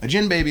baby? A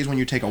gin baby is when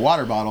you take a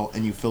water bottle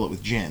and you fill it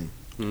with gin.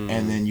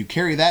 And then you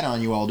carry that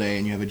on you all day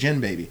and you have a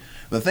gin baby.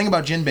 But the thing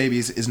about gin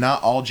babies is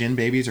not all gin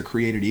babies are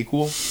created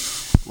equal.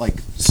 Like,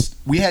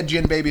 we had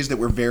gin babies that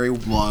were very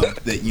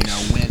loved that,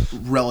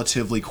 went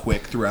relatively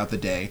quick throughout the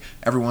day.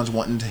 Everyone's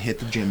wanting to hit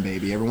the gin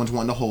baby. Everyone's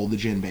wanting to hold the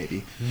gin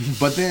baby.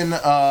 But then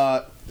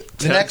the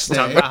next day...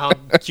 Talk about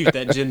how cute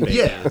that gin baby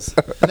is.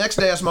 The next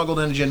day I smuggled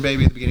in a gin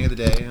baby at the beginning of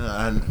the day.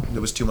 And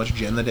there was too much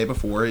gin the day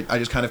before. I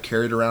just kind of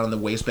carried it around in the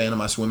waistband of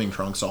my swimming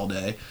trunks all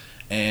day.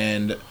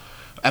 And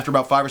after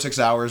about 5 or 6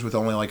 hours with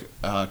only like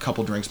a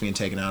couple drinks being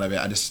taken out of it,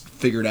 I just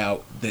figured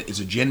out that it's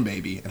a gin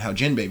baby and how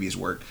gin babies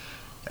work.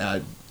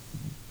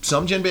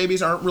 Some gin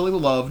babies aren't really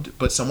loved,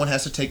 but someone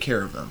has to take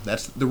care of them.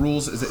 That's the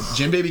rules. Is that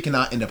gin baby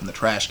cannot end up in the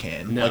trash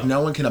can. No. Like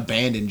no one can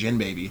abandon gin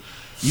baby.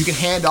 You can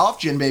hand off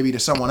gin baby to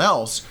someone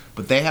else,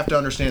 but they have to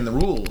understand the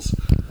rules.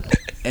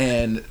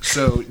 And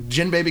so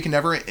gin baby can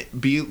never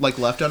be like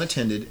left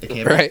unattended. It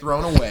can't be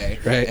thrown away.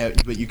 Right.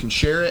 But you can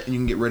share it and you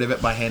can get rid of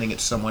it by handing it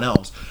to someone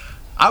else.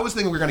 I was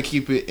thinking we were going to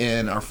keep it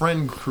in our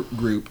friend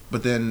group,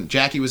 but then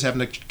Jackie was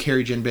having to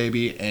carry Gin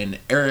Baby, and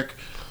Eric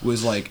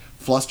was like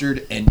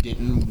flustered and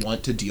didn't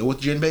want to deal with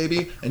Gin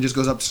Baby, and just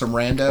goes up to some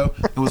rando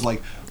and was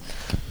like,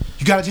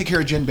 "You got to take care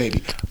of Gin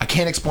Baby. I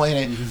can't explain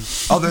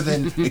it other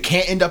than it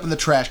can't end up in the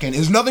trash can.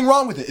 There's nothing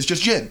wrong with it. It's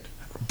just gin,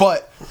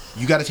 but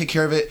you got to take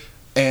care of it.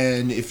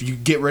 And if you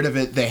get rid of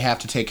it, they have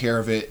to take care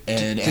of it,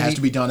 and it has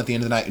to be done at the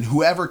end of the night. And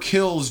whoever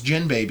kills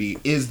Gin Baby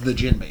is the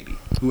Gin Baby.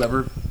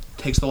 Whoever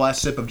takes the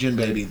last sip of Gin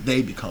Baby,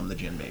 they become the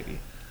Gin Baby.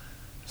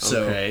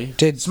 So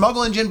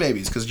smuggle in Gin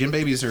Babies, because Gin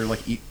Babies are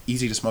like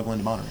easy to smuggle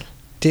into Monterey.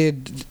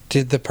 Did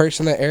the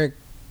person that Eric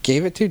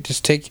gave it to?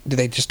 Did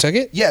they just took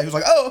it? Yeah, he was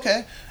like, "Oh,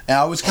 okay." And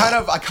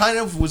I kind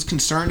of was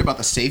concerned about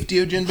the safety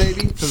of Gin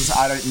Baby because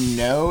I don't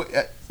know,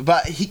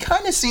 but he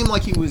kind of seemed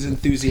like he was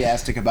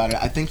enthusiastic about it.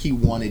 I think he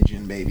wanted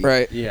Gin Baby,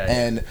 Right? Yeah.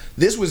 And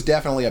this was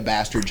definitely a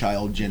bastard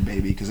child Gin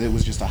Baby because it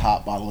was just a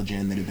hot bottle of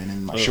gin that had been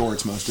in my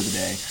shorts most of the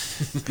day,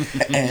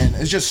 and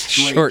it's just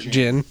straight Short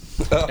gin.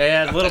 It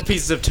had little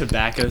pieces of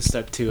tobacco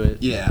stuck to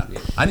it. Yeah,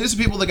 I knew some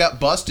people that got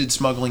busted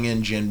smuggling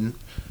in gin,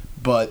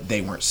 but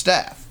they weren't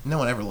staff. No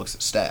one ever looks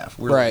at staff.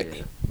 We're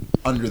Right.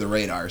 under the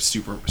radar,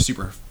 super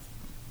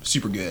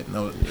good.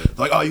 No,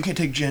 like, oh, you can't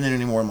take gin in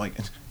anymore. I'm like,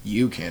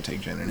 you can't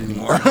take gin in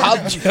anymore.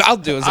 I'll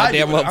do as I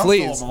damn well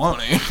please.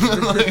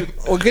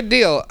 Well, good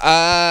deal.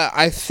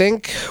 I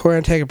think we're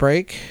gonna take a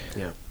break.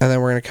 Yeah. And then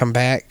we're gonna come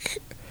back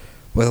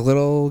with a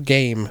little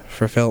game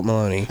for Philip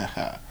Maloney.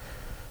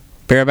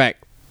 Be right back.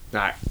 All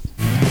right.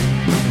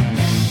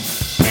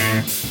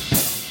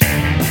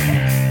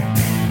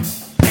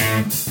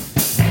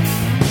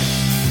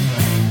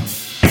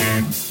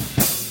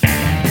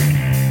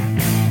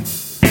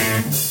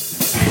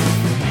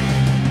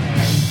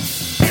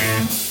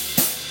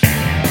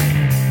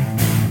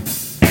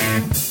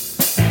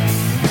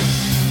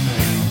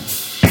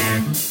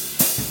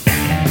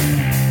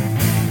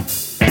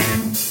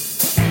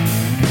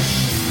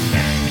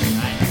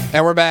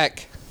 And we're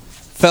back.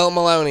 Phil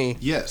Maloney.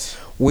 Yes.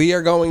 We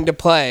are going to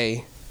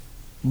play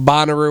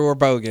Bonnaroo or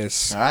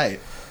Bogus. All right.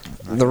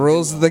 The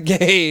rules of the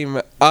game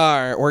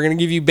are we're going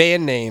to give you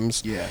band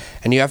names. Yeah.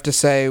 And you have to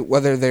say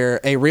whether they're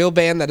a real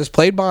band that has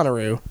played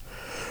Bonnaroo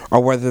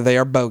or whether they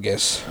are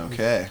bogus.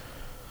 Okay.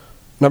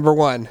 Number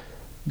 1,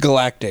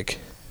 Galactic.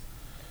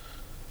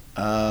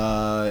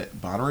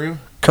 Bonnaroo?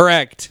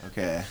 Correct.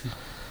 Okay.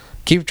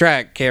 Keep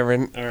track,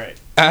 Cameron. All right.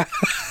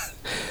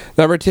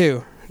 Number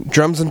 2,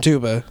 Drums and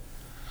Tuba.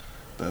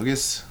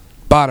 Bogus?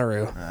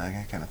 Bonnaroo.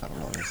 I kind of thought it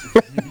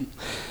was.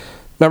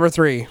 Number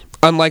 3,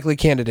 Unlikely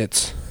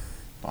Candidates.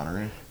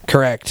 Bonnaroo?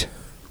 Correct.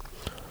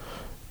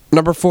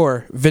 Number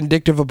 4,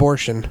 Vindictive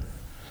Abortion.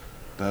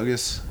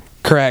 Bogus?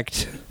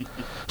 Correct.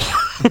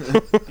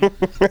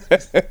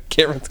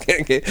 Cameron's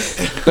getting it.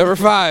 Number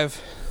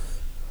 5,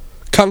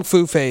 Kung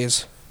Fu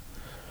Phase.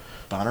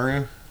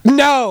 Bonnaroo?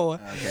 No!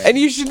 Okay. And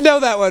you should know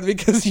that one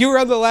because you were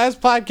on the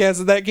last podcast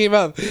and that came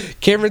up.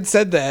 Cameron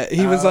said that.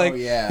 He was like,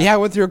 yeah. I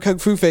went through a Kung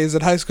Fu phase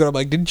in high school. I'm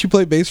like, didn't you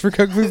play bass for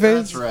Kung Fu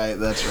phase?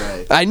 That's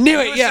right. I knew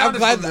It it. Yeah, I'm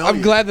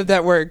sounded glad familiar.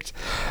 that worked.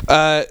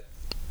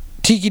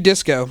 Tiki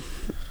Disco.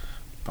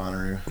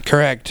 Bonnaroo?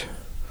 Correct.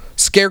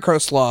 Scarecrow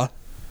Slaw.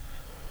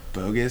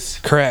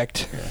 Bogus?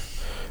 Correct.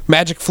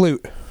 Magic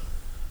Flute.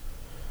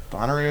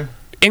 Bonnaroo?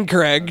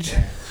 Incorrect.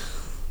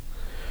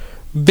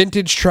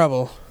 Vintage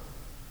Trouble.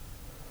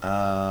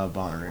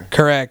 Bonnaroo?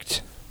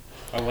 Correct.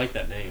 I like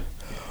that name.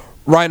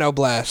 Rhino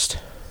Blast.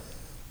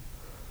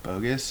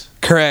 Bogus?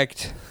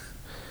 Correct.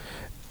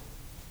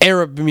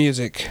 Arab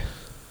Music.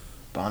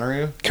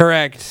 Bonnaroo?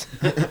 Correct.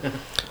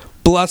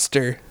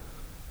 Bluster.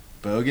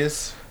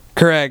 Bogus?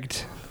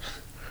 Correct.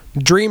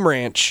 Dream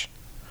Ranch.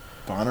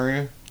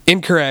 Bonnaroo?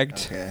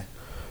 Incorrect. Okay.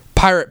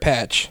 Pirate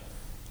Patch.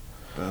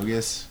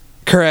 Bogus?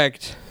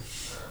 Correct.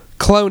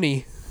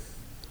 Cloney.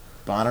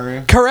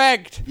 Bonnaroo?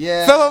 Correct.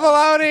 Yeah. Philip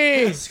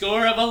Maloney.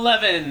 Score of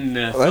 11.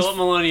 Philip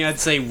Maloney, I'd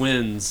say,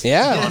 wins.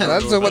 Yeah,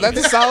 that's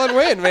a solid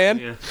win, man.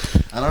 Yeah.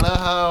 I don't know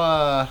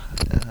how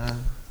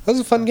That was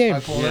a fun game.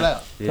 I pulled it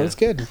out. That was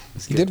good.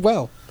 You did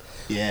well.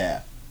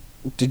 Yeah.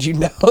 Did you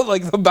know,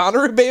 like, the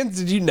Bonnaroo bands?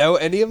 Did you know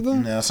any of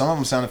them? No, some of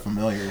them sounded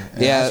familiar.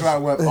 And Yeah. That's why I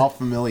went off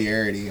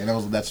familiarity, and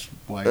that's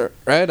why.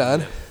 Right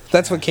on.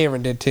 That's what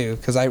Cameron did, too,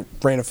 because I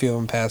ran a few of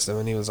them past him,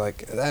 and he was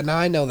like, now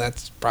I know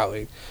that's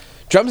probably...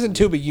 Drums and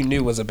Tuba you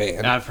knew was a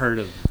band. I've heard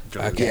of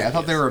Drums. Okay. Yeah, I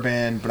thought they were a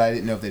band, but I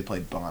didn't know if they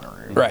played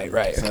Bonnaroo.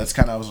 Right. So that's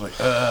kind of, I was like,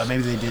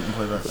 maybe they didn't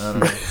play Bonnaroo. I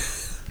don't know.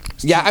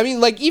 Yeah, I mean,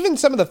 like, even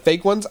some of the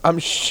fake ones, I'm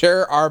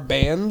sure are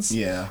bands.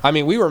 Yeah. I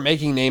mean, we were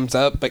making names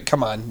up, but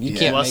come on. You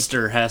can't make...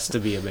 Bluster has to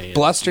be a band.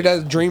 Bluster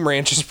does. Dream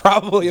Ranch is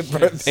probably a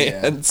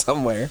band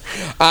somewhere.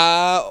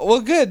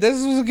 Well, good.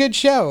 This was a good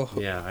show.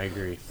 Yeah, I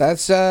agree.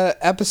 That's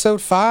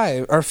episode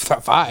 35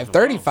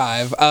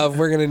 of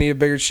We're Gonna Need a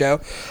Bigger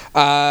Show.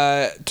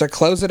 To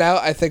close it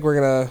out, I think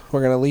we're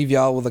gonna leave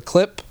y'all with a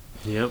clip.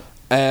 Yep.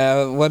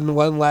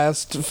 One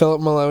last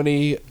Philip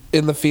Maloney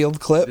in the field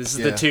clip. This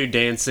is the two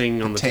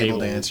dancing on the table.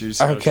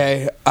 dancers.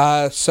 Okay.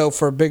 So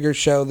for a bigger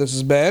show, this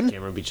has been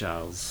Cameron B.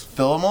 Childs.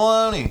 Phil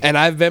Maloney. And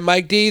I've been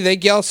Mike D.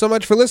 Thank y'all so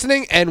much for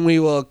listening, and we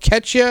will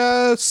catch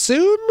you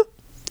soon.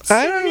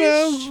 I don't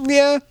know.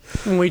 Yeah.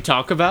 When we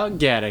talk about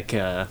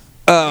Gattaca.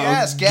 Oh,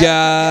 Yes,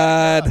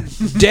 God.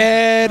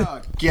 Dead.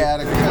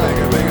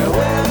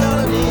 Gattaca.